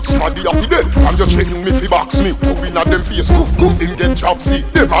cops see. Smaddy a fi dead. From you threaten me fi box me. To win at them face goof him get job see.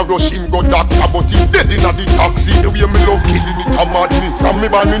 Them a rush him go doctor but he dead in a the taxi. The way me love killing it a mad me. From me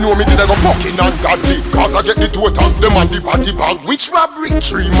ban, me know me did I go fucking ungodly. Cause I get the two of them and the body bag. Which robbery?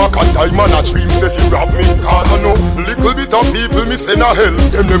 3 Mac and diamond a dream say he rob me. Cause I know little bit of people me send a hell.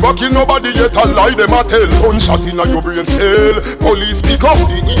 Them never kill nobody yet a lie them a tell. Gunshot in a your brain cell. Police pick up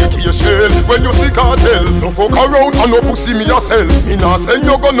the AK shell. When you see cartel, no fuck around and no pussy me a sell. Me nah send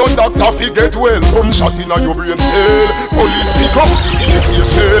you go no doctor fi get well. Gunshot in a your brain cell. Police pick up the AK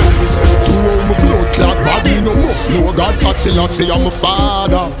shell. Through my blood clot body no must know God Pasilla say I'm a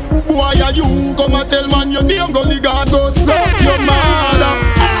father. Why are you come and tell man your name go the God go suck your mother?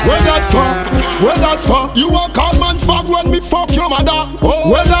 Where that for? Where that for? You a call man fag when me fuck your mother.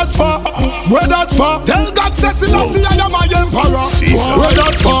 Where that for? Where that for? Tell God Cecilia I am my emperor. Where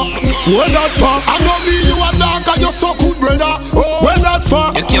that for? Where that for? I know me you a dark and you so good brother. Where that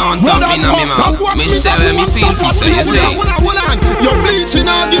for? You can't talk me now me mouth. Me say when me feel for say you say. You're bleaching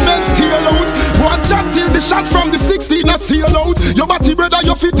arguments steal out. One shot till the shot from the 16 a seal out. Your body brother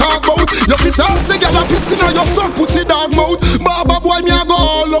you fit talk out. You fit talk together pissing on your son pussy dog mouth. Baba boy me a go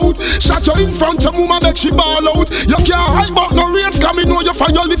all out. Shot you in front of mama make she ball out. You can't hide but no range coming know you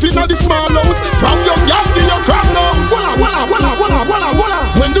find you living in the small house. From your young to your crowd nose. Walla.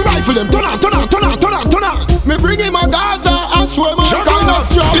 When the rifle them turn on. Me bring him a Gaza and show him all kind of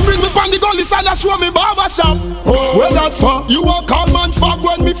strong. He bring me from the gully side and show me barber shop. Where that for? You a call man fuck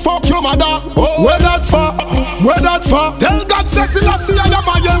when me fuck your mother. Where that for? Where that for? Tell God Cecilia I am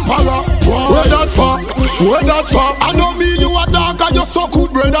my emperor. Where that for? Where that for? I know me you a dark and you so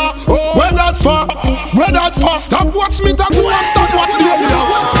good brother. Where that for? Where that for? Stop watch me talk and stop watch the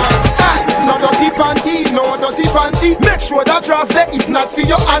No dirty panty, no dirty panty. Make sure that dress there is not for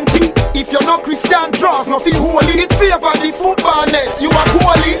your auntie. If you're not Christian, draws nothing holy. It favor the football net, you are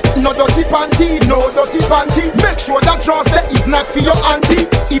holy. No dirty panty, no dirty panty. Make sure that dress there is not for your auntie.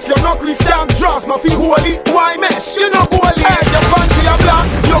 If you're not Christian, draws nothing holy. Why mesh? You know holy. Hey, your panty are black,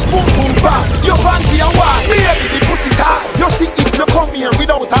 your boom boom fat. Your panty are white, baby the pussy tight. You see if you come here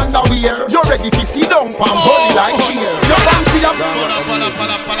without underwear, you're ready to see down pan body like cheer. Your panty are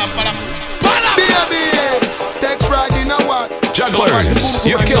baby, take pride in a what? Jugglers,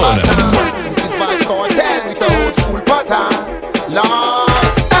 you're killing it. This is Vybz Kartel, it's a old school pattern. Lord,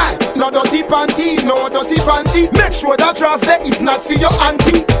 no dirty panty, no dirty panty. Make sure that dress there is not for your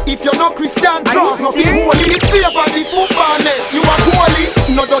auntie. If you're not Christian, dress nothing holy. It favor the football net, you are holy.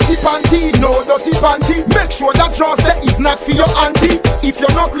 No dirty panty, no dirty panty. Make sure that dress there is not for your auntie. If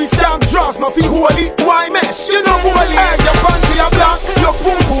you're not Christian, dress nothing holy. Why mesh? You know holy. Hey, your panty are black, your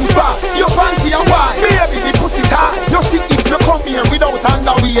boom boom fat. Your panty are white, baby the pussy tight. You see if you come here without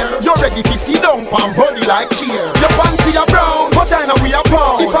underwear, you're ready to see down pan body like cheer. Your panty are brown, vagina we are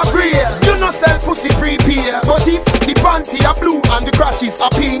pound. If I pray, you no sell pussy prepare. But if the panty are blue and the crotches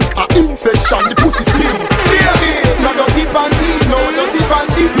are pink, a infection the pussy skin. Baby, no dirty panty, no dirty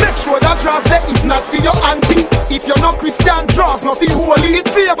panty. Make sure that dress there is not for your auntie. If you're not Christian, dress nothing holy. It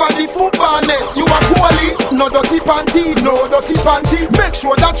favor the football net, you are holy. No dirty panty, no dirty panty. Make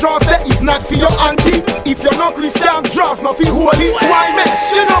sure that dress there is not for your auntie. If you're not Christian, dress nothing holy. Why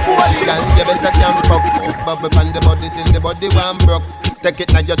mesh? You know holy. Girl, you better can't fuck. Bubble on the body till the body one broke. Take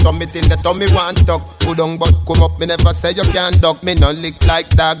it now your tummy till the tummy want tuck. Put on but come up, me never say you can't duck. Me no lick like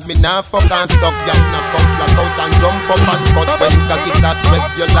dog, me nah fuck and stuck. You nah fuck black out and jump up and cut. When cocky start wet,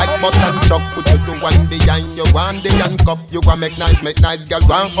 you like bust and chuck. Put you to one behind, you want the handcuff. You want make nice girl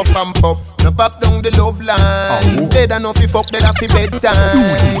want up and pop. No pop down the love line. Better no fi fuck, better fi bedtime.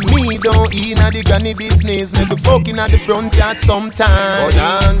 Me don't eat na the granny business. Me be fucking at the front yard sometime. Hold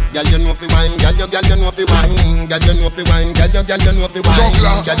on, girl you know fi wine, girl you know fi wine, girl you know fi wine, girl you know fi wine.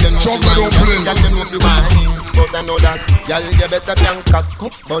 Juggler don't play. Girl you know fi wine, but I know that girl you better can cock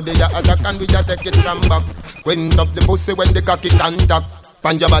up. Body ya as a can we just take it from back. Wind up the pussy when the cocky contact.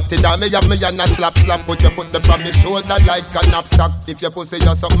 Pan your body down, me have me and a slap. Put your foot up on me shoulder like a knapsack. If your pussy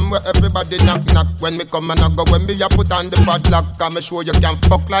just something where everybody knock. When me come and I go, when me a put on the padlock. Can me show you can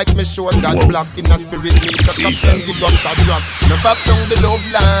fuck like me shoulder block. In a spirit me suck up and you got a drop. No back down the love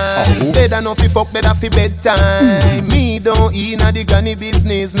line. Better no fi fuck, better fi bedtime. Me don't eat na the granny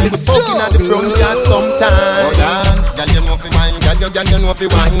business. Me be fucking at the front yard sometime. Girl you know fi wine, girl you know fi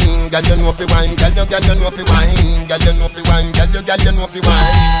wine, girl you know fi wine, girl you know fi wine, girl you know fi wine, girl you know fi wine.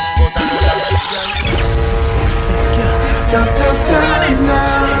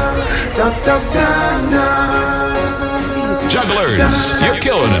 Jugglers, you're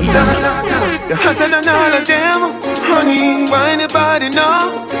killing it. You're hotter than all of them. Honey, why anybody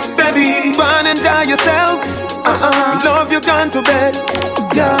know? Baby, why enjoy yourself? Love you gone to bed.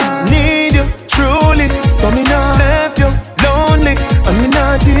 Yeah, need you truly. So me not left you lonely. And me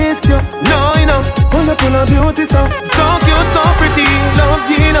not diss you. No, you know, full of beauty, so cute, so pretty. Love love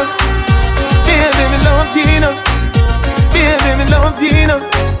you, know. Baby, me love you, know. Baby, me love you, know.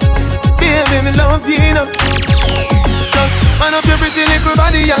 Baby, me love you, know. Just man up your pretty little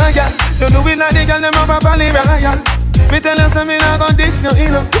body, yeah, yeah. You know it like the girl them rubber bally royal. Me tell you something I got this, you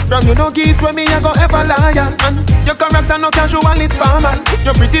know. From you don't get with me, I go ever liar. And your character no casual, it's formal.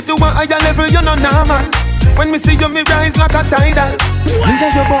 You're pretty to a higher level, you're not normal. When me see you, me rise like a tidal. Me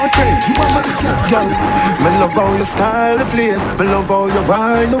and your boyfriend, you are my girl. Me love how you style the place. Me love how you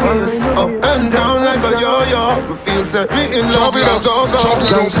wind the waist. Up and down like a yo-yo. Me feel set me in love with a go-go.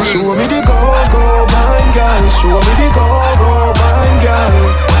 Show me the go-go, wine girl. Show me the go-go, wine girl.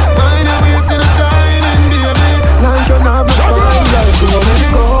 Mind the ways in the styling, baby. Like you're not my spine, girl. Show me the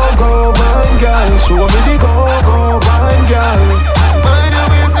go-go, wine girl. Show me the go-go, wine girl. Mind the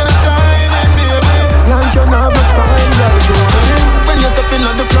ways in the styling, baby. Like you're not my spine, girl. Show me. When you step in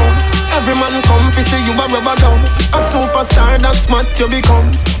on the club, every man come fi see you a rubber down. A superstar that's smart you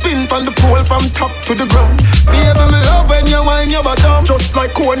become. Spin from the pole from top to the ground. Baby, me love when you whine your bottom. Just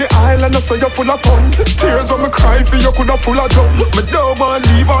like Coney Island, I saw you full of fun. Tears on me cry for you coulda full of drum. Me don't want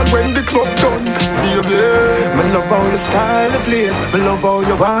leave on when the club done. Baby, me love how you style the place. Me love how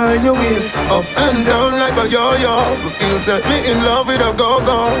you wind your waist. Up and down like a yo-yo. Me feel set me in love with a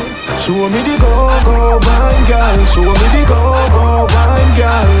go-go. Show me the go-go, wine girl. Show me the go-go, wine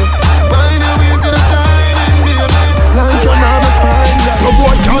girl. Mind the ways in the styling, baby. Like you're not my spine, girl. No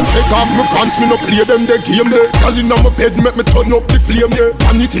boy can't take off my pants, me no play them the game there. Girl inna my bed, make me turn up the flame, yeah.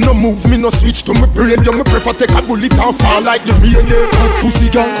 Vanity no move, me no switch to my brain, yeah. Me prefer take a bullet and fall like the rain, yeah. Pussy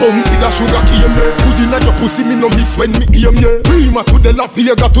girl come with a sugar cane, yeah. Good inna your pussy, me no miss when me aim, yeah. Prima to the La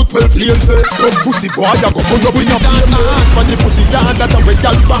Vega to 12 lanes, yeah. Some pussy boy, I go put up in a flame, yeah. When the pussy jar that a red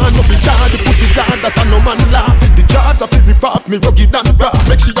girl born, no fi jar. The pussy jar that a no man laugh. The jars a fi rip off me rugged and raw.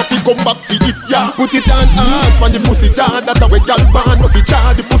 Make sure you fi come back fi it, yeah. Put it on hard. When the pussy jar that a red girl born, no fi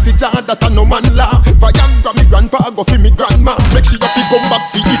jar. The pussy jar that a no man laugh. Viagra me grandpa go fi me grandma. Make sure you fi come back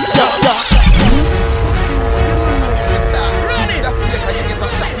fi it, yeah, yeah.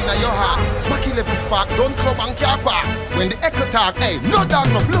 Spark, don't club and car park. When the echo talk, hey, no dog,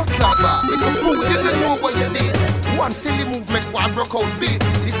 no blood clot bar. Make a fool, you don't know what you did. One silly move make one broke out big.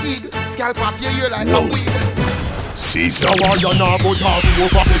 The seed, scalp off your ear like a weed. Caesar. Now all you know about half you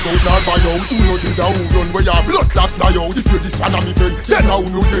over pick out nor buy out. Who no did a who run where your blood clot fly out. If you this one of me friend, then how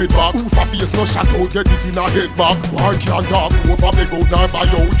no dead back. Who for face no shot out, get it in a head back. War can't talk, who over pick out nor buy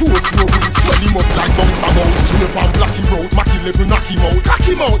out. So it's no good, swell him up like bounce about. Chip and blacky road, Mackie level knock him out. Cock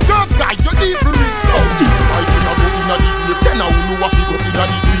him out, girls guy, you need to reach now. If you rifle a go in a the grave, then how know what he go in a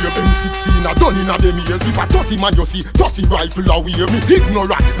the grave. M16 a done in a them years. If a 30 man you see, 30 rifle away. Me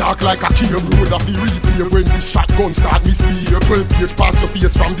ignorant, dark like a cave road of the replay. When the shotgun start misbehave. 12 years past your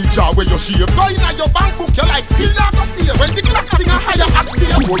face from the jar where you shave. Go in your bank book, your life still not to see. When the clock sing a higher active.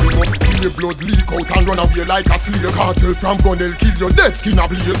 Roll him up, the blood leak out and run away like a slave. Kartel from Gunel kill your dead skin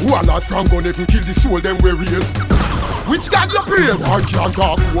ablaze. Warlord from Gun even kill the soul them we raise. Which God you praise? I can't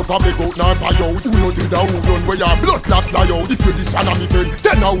talk over me go now buy out. Who no did a who run where your blood clot fly out. If you this one of me friend,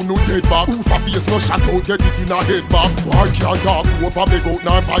 then how no dead back. Who for face no shot out, get it in a head back. I can't talk over me go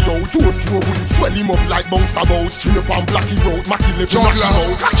now buy out. So if you bullet swell him up like bounce about. Straight and blacky road, Mackie left knock him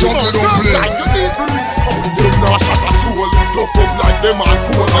out. Jungle don't play. Like you need to reach out. Them nah shot a soul, tough up like them and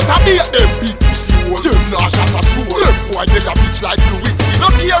cool. But I beat them big pussy hole. Them nah shot a soul. Them boy they a bitch like Lewinsky. No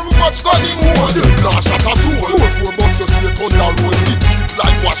care who much gun him hold. Them nah shot a soul. 4-4 bus you straight on the road. Skip strip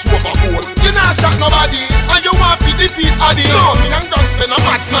like wash over gold. You nah shot nobody, and you want to defeat Addy. No, me and guns spend a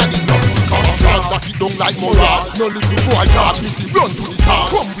match money. No camouflage that it don't like Morage. No little boy charge me see run to the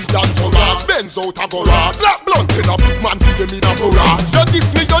side. Come with that entourage, Benz out a garage. Black blunt in a big man give them in a barrage. You diss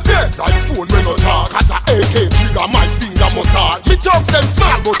me you dead like phone when no charge. Cause a AK trigger my finger massage. Me talks them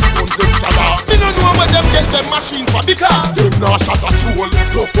small but the guns extra large. Me no know where them get them machine for because them nah shot a soul.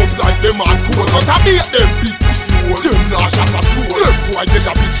 Tough up like them and cold. But I beat them big pussy hole. Them nah shot a soul. Them boy get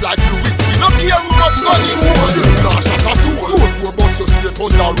a bitch like Lewinsky. No care who much gun him hold. Them nah shot a soul. 4-4 bus you straight on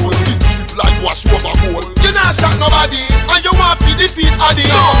the road. Skip strip like wash over gold. You nah shot nobody and you want to defeat Addy.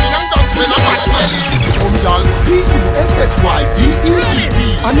 No, me and guns spend a match money. Some y'all P-U-S-S-Y-D-E-E-P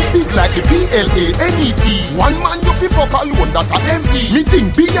and it big like the P-L-A-N-E-T. One man you fi fuck alone that a M-E. Me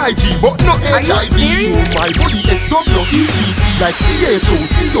think B-I-G but no H-I-V. You my body S-W-E-E-T like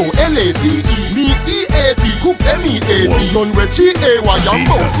C-H-O-C-O-L-A-T-E. Me E-A-T cook M-E-A-T. None with G-A-Y I'm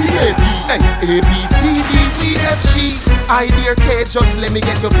bout C-A-T. A-B-C-D-E-F-G I dear K just let me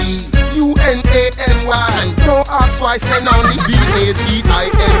get your B U-N-A-N-Y. No ask why send on the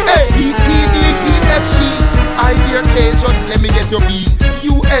B-A-G-I-N. A-B-C-D-E-F-G I dear K just let me get your B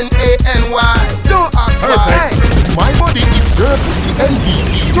U-N-A-N-Y. Don't ask why. My body is girl pussy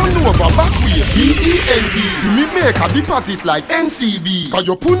NVE. Turn over back way BEND. Me make a deposit like NCB. Cause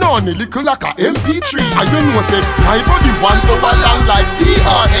you put on a little like a MP3. And you know say my body one over long like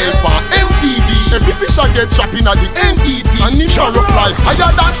TRL for MTV. Every fish I get trapping at the NET. And it shall fly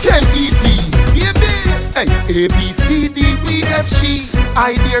higher than 10 ET. Hey, A, B, C, D, E, F, G.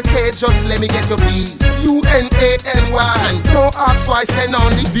 I, dear K, just let me get your B. U-N-A-N-Y. Don't ask why, send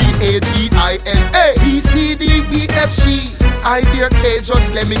on the V-A-G-I-N-A. B, C, D, E, F, G. I, dear K,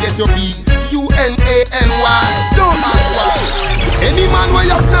 just let me get your B. U-N-A-N-Y. Don't ask why. Any man where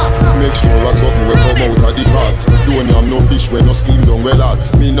you snap, make sure a something will come out of the pot. Don't have no fish when no steam down well hot.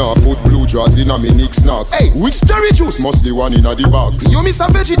 Me nah put blue jaws in a me Nick snacks. Hey, which cherry juice must the one in a the box? You miss a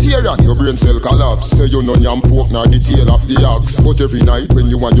vegetarian, your brain cell collapse. Say you no yam pork nor the tail of the ox. But every night when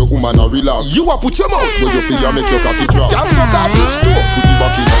you want your woman a relax, you a put your mouth where you feel make your cocky drop. Can't suck off each toe. Put it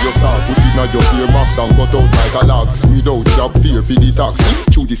back in your sock. Put it in your ear box and cut out like a lax. Without job fear for the tax.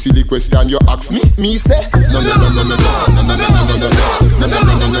 Through the silly question you ask me, say no no no no no no no no no no no no.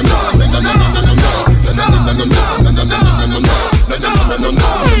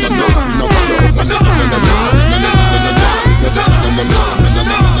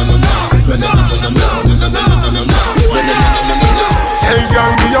 Hey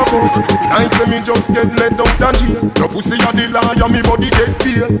gang, me a book. Night say me just get let out the jail. Your pussy a the liar, me body get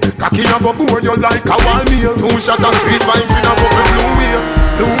pale. Cocky a go burn you like a wall meal. 2 shot of sweet vibes in a bubble blue wheel.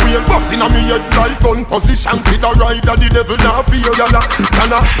 Blue wheel bustin' a me head like gun position. Fit a rider, the devil not fear. Yana,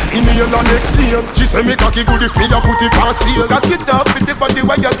 inhale and exhale. She say me cocky good if me a put it on seal. Cock it up with the body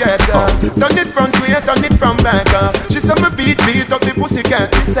where you get turn it front way, turn it from back She say me beat up the pussy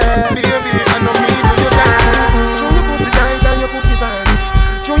cat. She say, baby, I know me do you dance. Show your pussy tight and your pussy fat.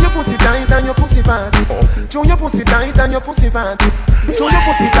 Show your pussy tight and your pussy fat. Show your pussy tight and your pussy fat. Show your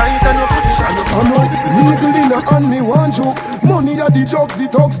pussy tight and your pussy fat. I know, needle in her hand, me want joke. Money are the drugs, the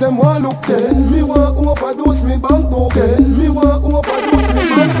dogs, them want look. Then me want overdose me bank book. Then me want overdose me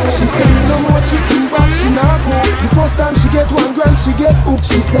bank book. She said no more chicken back, she not go. The first time she get $1,000, she get hooked.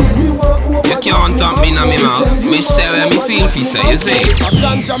 She said me want overdose you can't talk me in my mouth. Me say where me feel fi say, you say. A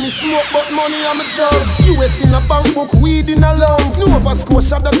ganja me smoke, but money on me drugs. US in a bank book, weed in a lungs. Nova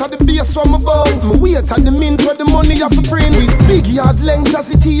Scotia, that's at the base from my bones. Me wait at the mint where the money have to print. With big yard length,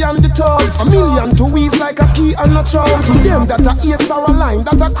 chassis and the tugs. $1 million to wheeze like a key and a trunk. To them that a 8 are a line,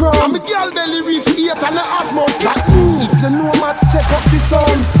 that a crumbs. And me girl belly reach 8.5 months. Like, if you know maths, check up the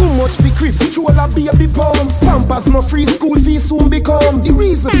sums. Too much for crips, stroller baby pumps. Pampers no free, school fee soon becomes the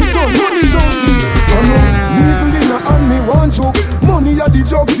reason for done money junkie. Needle in a hand, me want joke. Money are the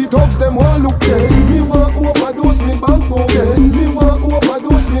drugs, the dogs, them want look. Then me want overdose me bank book. Then me want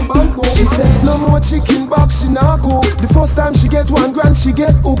overdose me bank book. She said no more chicken back, she not cook. The first time she get $1,000, she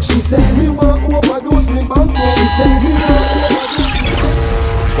get hooked. She said me want overdose me bank book. She said me want overdose me.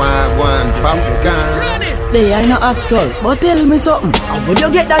 One pumpkin. They are not hot skull, but tell me something. And when you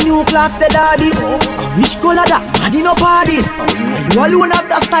get the new clocks, the daddy, I wish color that, daddy no party. And you alone have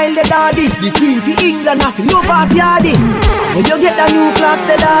the style, the daddy. The queen for England, I feel love of yardy. When you get the new clocks,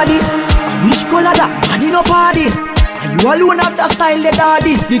 the daddy, I wish color that, daddy no party. And you alone have the style, the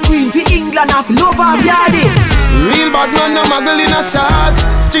daddy. The queen for England, I feel love of yardy. Real bad man, no muggle in a shots.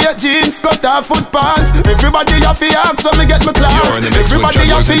 Straight jeans, cut off foot pants. Everybody have to ask when me get my clocks.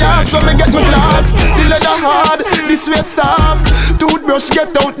 Everybody have to ask when me get my clocks. The leather hard, the sweat soft. Toothbrush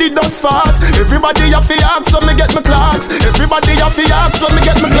get out the dust fast. Everybody have to ask when me get my clocks. Everybody have to ask when me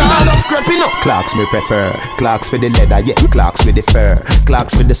get my clocks. Creeping up. Clocks me prefer. Clocks for the leather, yeah. Clocks for the fur.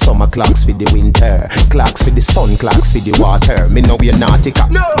 Clocks for the summer, clocks for the winter. Clocks for the sun, clocks for the water. Me know we're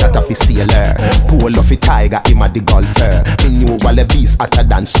nautica, that of a sailor. Pull off a tiger, him a the golfer. Me knew all the beast hotter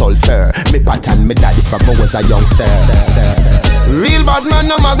than sulfur. Me pattern me daddy from I was a youngster. Real bad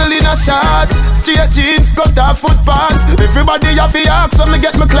man, no muggle in a shots. Straight jeans, cut off foot pants. Everybody have to ask when me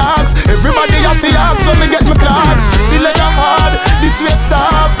get my clocks. Everybody have to ask when me get my clocks. The leather hard, the sweat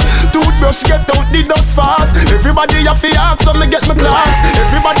soft. Toothbrush get out the dust fast. Everybody have to ask when me get my clocks.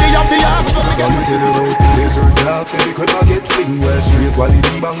 Everybody have to ask when me get my clocks. Tell you about laser clocks, say they could not get fling where straight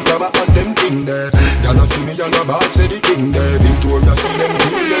quality bank cover and them king there. Y'all see me on a ball, say the king there. Victoria see them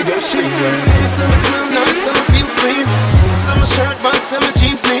king, they get fling where. Some smell nice, some feel sweet. Some shirt pants, some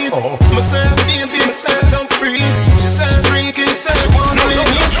jeans neat. Myself, baby, myself, I'm freak. She said freaky, said she want to be.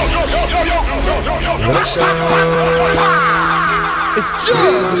 It's just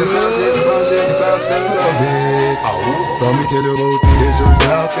the clocks them love it. From me tell you about desert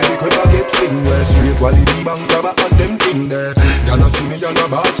dogs, say the quicker get fling where straight quality bank cover and them thing there. Gonna see me on a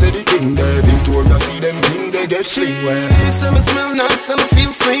bar, say the king there. Victoria see them thing they get fling where. Some smell nice, some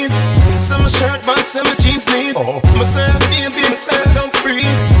feel sweet. Some shirt box, some jeans neat. Myself, baby, myself, I'm free.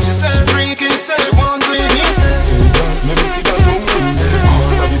 She said freaking, said she want green. He said, let me see that tongue in there.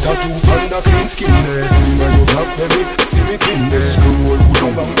 All of the tattoo and the clean skin there. Inna your black baby, see me king there. Scroll, pull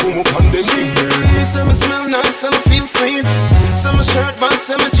up and come up and them king there. Some smell nice, some feel sweet. Some shirt box,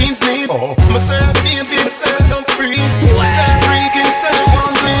 some jeans neat. Myself, baby, myself, I'm free. She said freaking, said she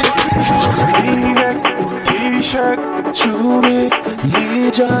want green. V-neck, t-shirt, Chewy,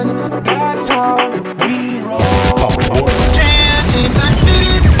 Legion. That's how we roll. Straight jeans and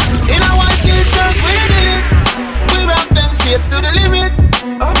fitted. In a white t-shirt, we did it. We rock them shades to the limit.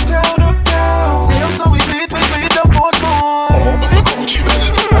 Uptown, uptown. See how so we beat the boat more. Gucci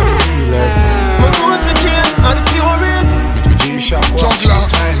belt, realest. My clothes we chain are the purest. Juggler,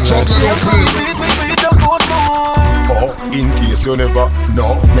 we beat the boat more. In case you never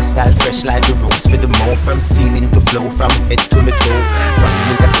know, my style fresh like the rose for the mouth. From ceiling to flow, from head to my toe. From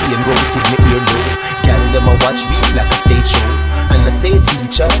me the clean road to my ear low. Carry them a watch me like a stage show. And I say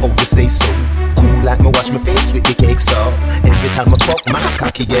teacher, oh you stay so cool like me wash my face with the cake so. Every time I fuck my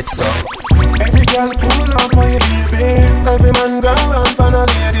cocky gets up. Every girl pull up on your baby. Every man go around on a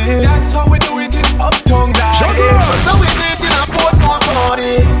lady. That's how we do it in Uptown Guy. So we do it in a Portmore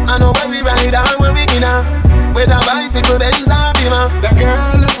party. I know where we ride and where we in a. With a bicycle, Benz or Beamer. The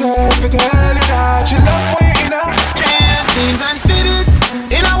girl herself, it tell you that she love for you in a straight jeans and fitted.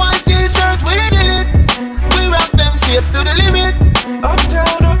 In a white t-shirt, we did it. We rock them shades to the limit.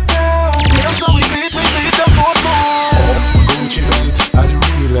 Uptown, uptown. See how so we beat the boat more. Gucci belt, are the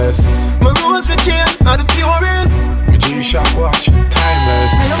realest. My rose with chain are the purest. My G-Shock watch,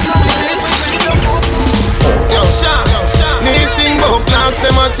 timeless. See how so we beat the boat more. Yo, Sean, me sing bout clocks,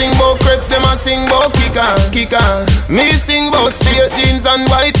 them a sing bout crepe, them a sing bout kicker. Me sing bout straight jeans and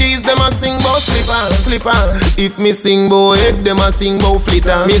white tees, them a sing bout slipper. If me sing bout egg, them a sing bout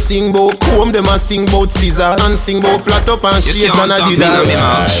flitter. Me sing bout comb, them a sing bout scissor. And sing bout plat up and shades and a dida.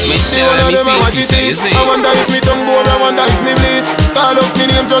 See one of them a watch it. I wonder if me tongue bore, I wonder if me bleach. Call up me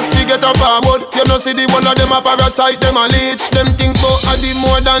name just to get a forward. You know see the one of them a parasite, them a leech. Them think bout a the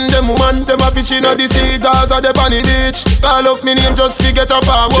more than them woman. Them a fish in a the sea, Gaza the bunny beach. Call up me name just to get a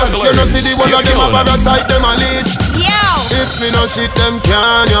forward. You know see the one of them a parasite, them a leech. If me no shit, them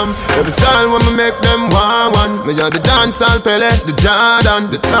can't yum. Every style when me make them one. Me are the dancehall Pele, the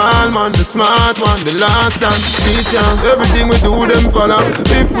Jordan, the tall man, the smart one, the last dance teacher. Everything we do them follow.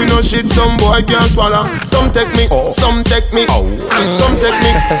 If we no shit, some boy can't swallow. Some take me, some take me, some take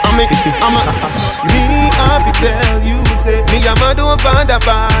me. I'm a me have to tell you say me I'm a do for the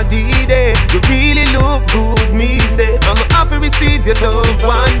party day. You really look good, me say I'm happy receive your love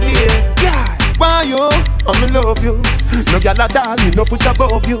one day. Yeah. Why you? I'm love you. No girl at all, me no put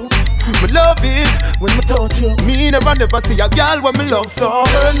above you. Me love it when me touch you. Me never see a girl when me love so.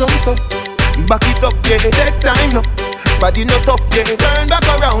 Turn on so, back it up, yeah. Take time now, body no tough, yeah. Turn back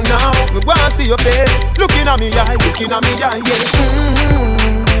around now, me wanna see your face. Looking at me eye, yeah.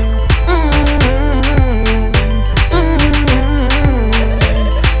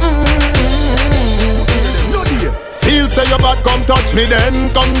 Feel say your bad, come touch me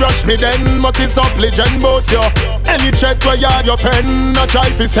then, come rush me then. Must is up legend bout you. Any threat where you have your friend, no try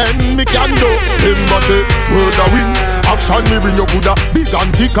fi send me can do. Him must say word a win. Action me bring your Buddha, big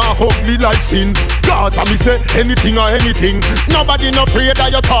and thick and ugly like sin. Cause I me say anything or anything. Nobody no afraid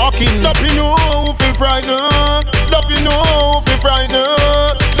that you're talking. Don't you know fi frightened? Don't you know fi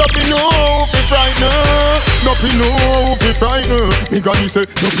frightened? Don't you know fi frightened? Don't you know fi frightened? Me granny say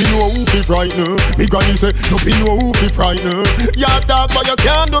don't you know fi frightened? Me granny say don't you know fi frightened? You talk but you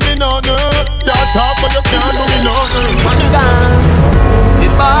can't do me no good. You talk but you can't do me no good. Money gone. The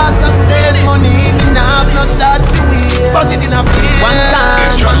boss has spent money, me not no shot to win. Bust it in a field. One time,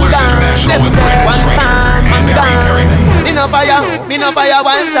 it's Strugglers International with Brands and everything. Me no fire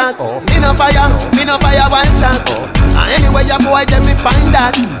one shot. Me no fire one shot. And anyway you boy them me find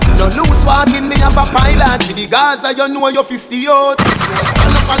that. No loose walking, me have a pilot. See the Gaza you know you fist the out.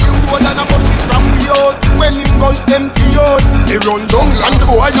 Stand up on the road and a bus it from the out. When him gun empty out, he run down and the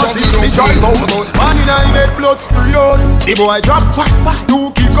boy you see me drive out. Man in I get blood spray out. The boy drop back, two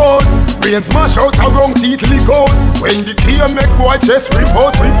kick out. Brains smash out, a wrong teeth lick out. When the key make boy chest rip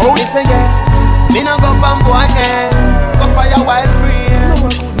out. Me say yeah, me no go from boy hands. Go fire wild brain.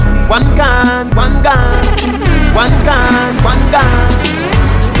 One gun.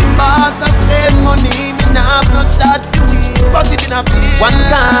 The boss has spend money, me Nah, no shot for me. Bust it in a feet. One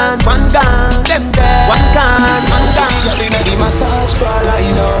can, them there. One can. Girl inna the massage parlor,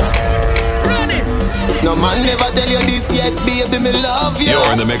 you know. No man never tell you this yet, baby, me love you.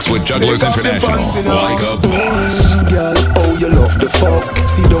 You're in the mix with Jugglers International, like a boss. Girl, oh you love the fuck.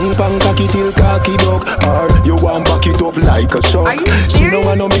 See don't pan cocky till cocky dog. Or you want back it up like a shock. She know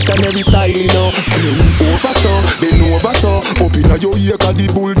I no missionary style, you know. Bend over so. Up inna your ear 'cause the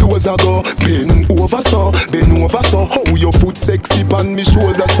bulldozer go. Bend over so. How your foot sexy pan me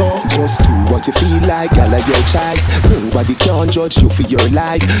shoulder so. Just do what you feel like, girl, of your choice. Nobody can judge you for your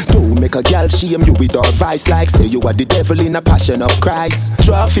life. Don't make a girl shame you with her vice. Like say you are the devil in a passion of Christ.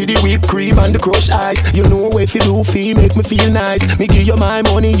 Try for the whipped cream and the crushed ice. You know if you do feel make me feel nice. Me give you my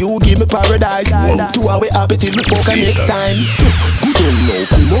money, you give me paradise. To our way happy till me fuck next time. Good on now,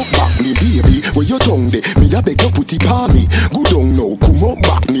 come up back me baby. Where your tongue de, me a beg you put it on me. Good on now, come up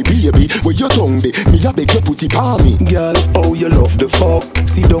back me baby. Where your tongue de, me a beg you put it on me. Girl, oh you love the fuck.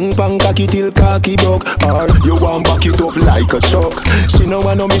 See don't pan cocky till cocky buck. Or you want back it up like a truck. She know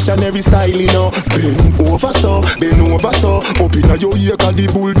I no missionary style, you know. Bend over so. Up inna your ear 'cause the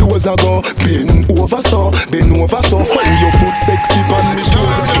bulldozer go. Bend over so. When your foot sexy pan me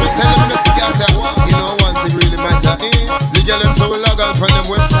shoulder. Tell them the scatter. You know one thing really matter. The girl them so log on them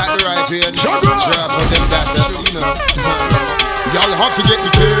website the right way and drop on them data. You know. Y'all have to get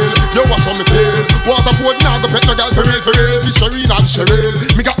the kill. Yo, what's on me feel? Waterford now go pet no girl for real. Fishery and Cheryl.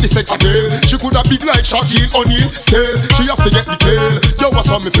 Me got the sex appeal. She coulda big like Shaquille O'Neal. Still, she have to get the kill. Yo,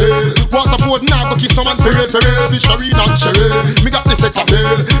 what's on me feel? Waterford now go kiss no man for real. Fishery and Cheryl. Me got the sex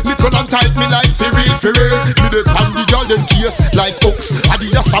appeal. Nickel and tight me like for real. Me the candy girl them case like Oaks.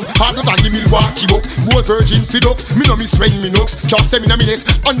 Adidas stamp harder than the Milwaukee Bucks. More virgin for ducks. Me no miss when me nuts. Just 7 minutes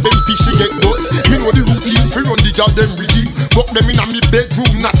and them fishy get guts. Me know the routine for run the girl them regime. But them in a me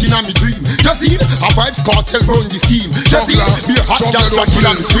bedroom, not in a me dream. You see, a Vybz Kartel run the scheme. You see, be a hot girl try kill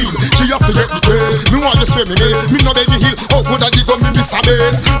on the screen. She have to get the girl. Me want to swim in it. Me no baby hill. How could I dig on me miss a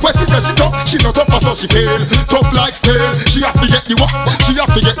bed? When she said she tough, she not tough so she fail. Tough like steel. She have to get the what? She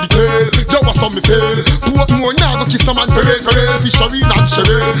have to get the girl. Yo, what's on me fail? Put more now go kiss the man for real. Fishery and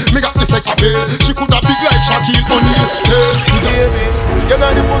Cheryl. Me got the sex appeal. She could have big like Shaquille O'Neal. Still, baby, you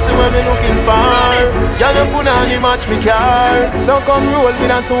got the pussy where me looking for. Y'all don't put on the match me car. So come roll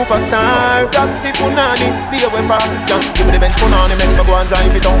with a superstar. Taxi punani, stay away far. Give me the Benz punani, make me go and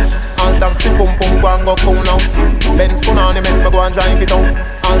drive it on. All taxi pum pum go and go cool now. Benz punani, make me go and drive it on.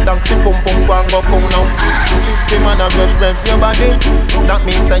 All taxi pum pum go and go cool now. 50 man a rev your body. That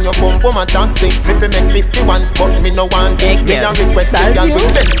means send your pum pum a taxi. Me fi make 51, but me no want it. Me a request it and do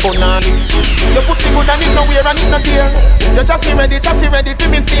Benz punani. Your pussy good and it no wear and it no tear. Your chassis ready fi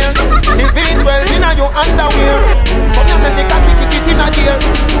me steer. The V12 inna your underwear. But you make me cocky kick it inna gear.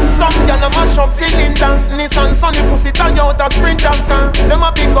 Some gyal a mash up cylinder. Nissan Sunny pussy tie out a Sprinter. Them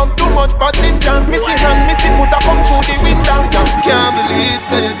a pick up too much passenger. Missy hand, missy foot a come through the window. Can't believe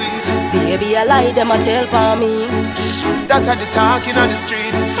say it. Baby a lie, them a tell for me. That a the talk inna the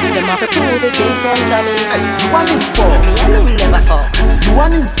street. Them have to prove it in front of me. Hey, you want him for? Me and him never fuck. You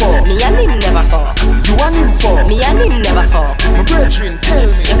want him for? Me and him never fuck. You want him for? Me and him never fuck. My brethren, tell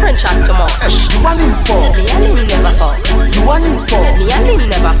me. Your friend chat too much. Hey, you want him for? Me and him never fuck. You want him for? Me and him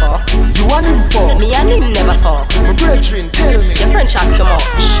never fuck. You want him for? Me and him never fuck. My brethren, tell me. Your friend chat too much.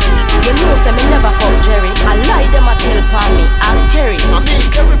 You know say me never fuck Jerry. I lie them a tell for me. Ask Kerry. I mean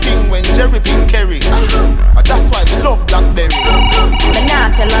Kerry Ping when Jerry Ping Kerry. That's why me love Blackberry. Me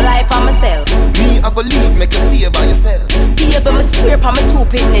not tell no lie for myself. Me I go leave, make you stay by yourself. Baby, me swear for me two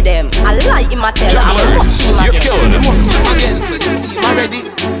pitney them. I lie in my tell. I must see him again. You must see him again, so you see him already.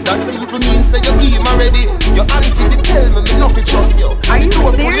 That simple means say you give him already. Your auntie did tell me nothing trust you. Are you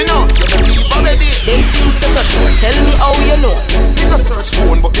serious? You believe already. Them seems so sure. Tell me how you know. You no search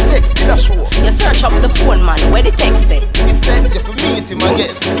phone, but the text still a show. You search up the phone, man. Where the text say? It said you for meet him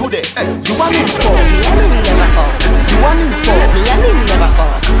again today. Hey, you want him for? Me and him never fuck. You want him for? Me and him never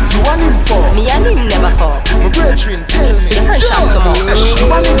fuck. You want him for? Me and him never fuck. My brethren, tell me. Your friend chat too much. You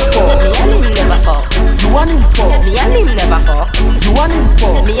want him for? Me and him never fuck. You want him for? Me and him never fuck. You want him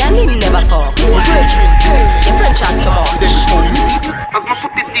for? Me and him never fuck. My brethren, tell me. Your friend chat too much. As my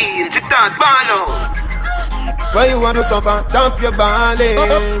put it in, you can't ball. Why you want to suffer? Dump your balling,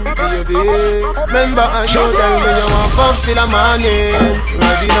 baby. Remember I should tell me you want fuck till the morning.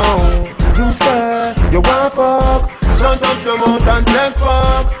 Ready now. You say you want fuck. Shut up your mouth and take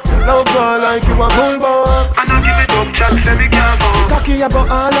fuck. Love girl like you a bulldog. I don't give it up, chat say me can't go. Cocky I go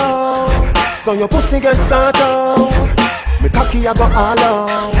all out, so your pussy get sat out. Me cocky I go all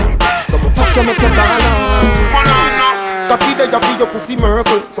out, so me fuck you make you ball out. Cocky there you feel your pussy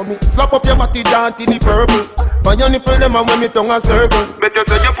miracle. So me slap up your body down to the purple. But your nipple them and when me tongue a circle. Better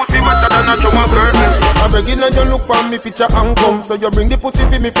say your pussy better than a drum a girdle. I beg you now you look on me picture and come. So you bring the pussy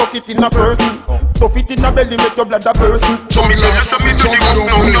for me fuck it in a person. Stuff it in a belly make your blood a person. So me say you so me do the good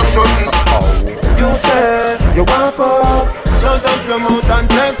now you're certain. You say you want fuck. Shut up your mouth and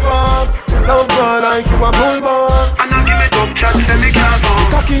take fuck. Love God like you a bulldog. And I give it up chat say me can't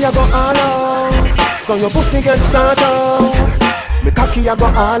fuck. Cocky you go all out. So your pussy get sad out. Me cocky you go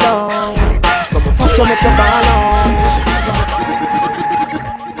all out. So me fuck you make you ball out.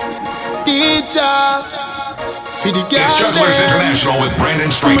 Teacher for the girl It's Jugglers International with Brandon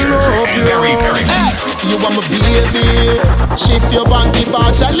Stryker and Barry Perryman. You want my baby. Shift your banky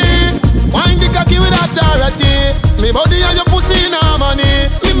partially. Wind the cocky with authority. Me body and your pussy in harmony.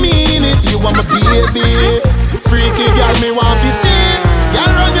 Me mean it. You want my baby. Freaky girl me want to see.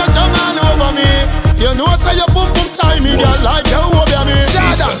 Girl run your tongue all over me. You know say your pum pum time me girl like you over me.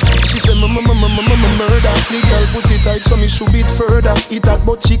 She say murder. The girl pussy tight so me should beat further. Eat that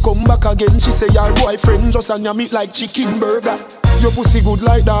but she come back again. She say your boyfriend just and you meat like chicken burger. Your pussy good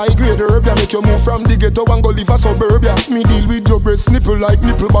like the high grade herb. Ya make you move from the ghetto and go live a suburbia. Me deal with your breast nipple like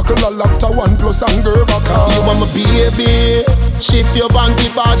nipple buckle a lacta 1+ and gerber. You want my baby. Shift your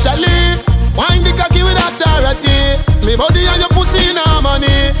banky partially. Wind the cocky with authority. Me body and your pussy in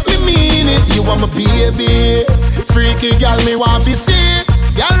harmony. Me mean it. You want my baby. Freaky girl me want to see.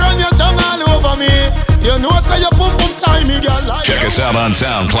 Girl run your tongue all over me. You know say your pum pum time me girl like. Check us out on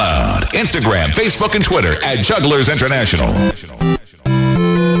SoundCloud, Instagram, Facebook, and Twitter at Jugglers International.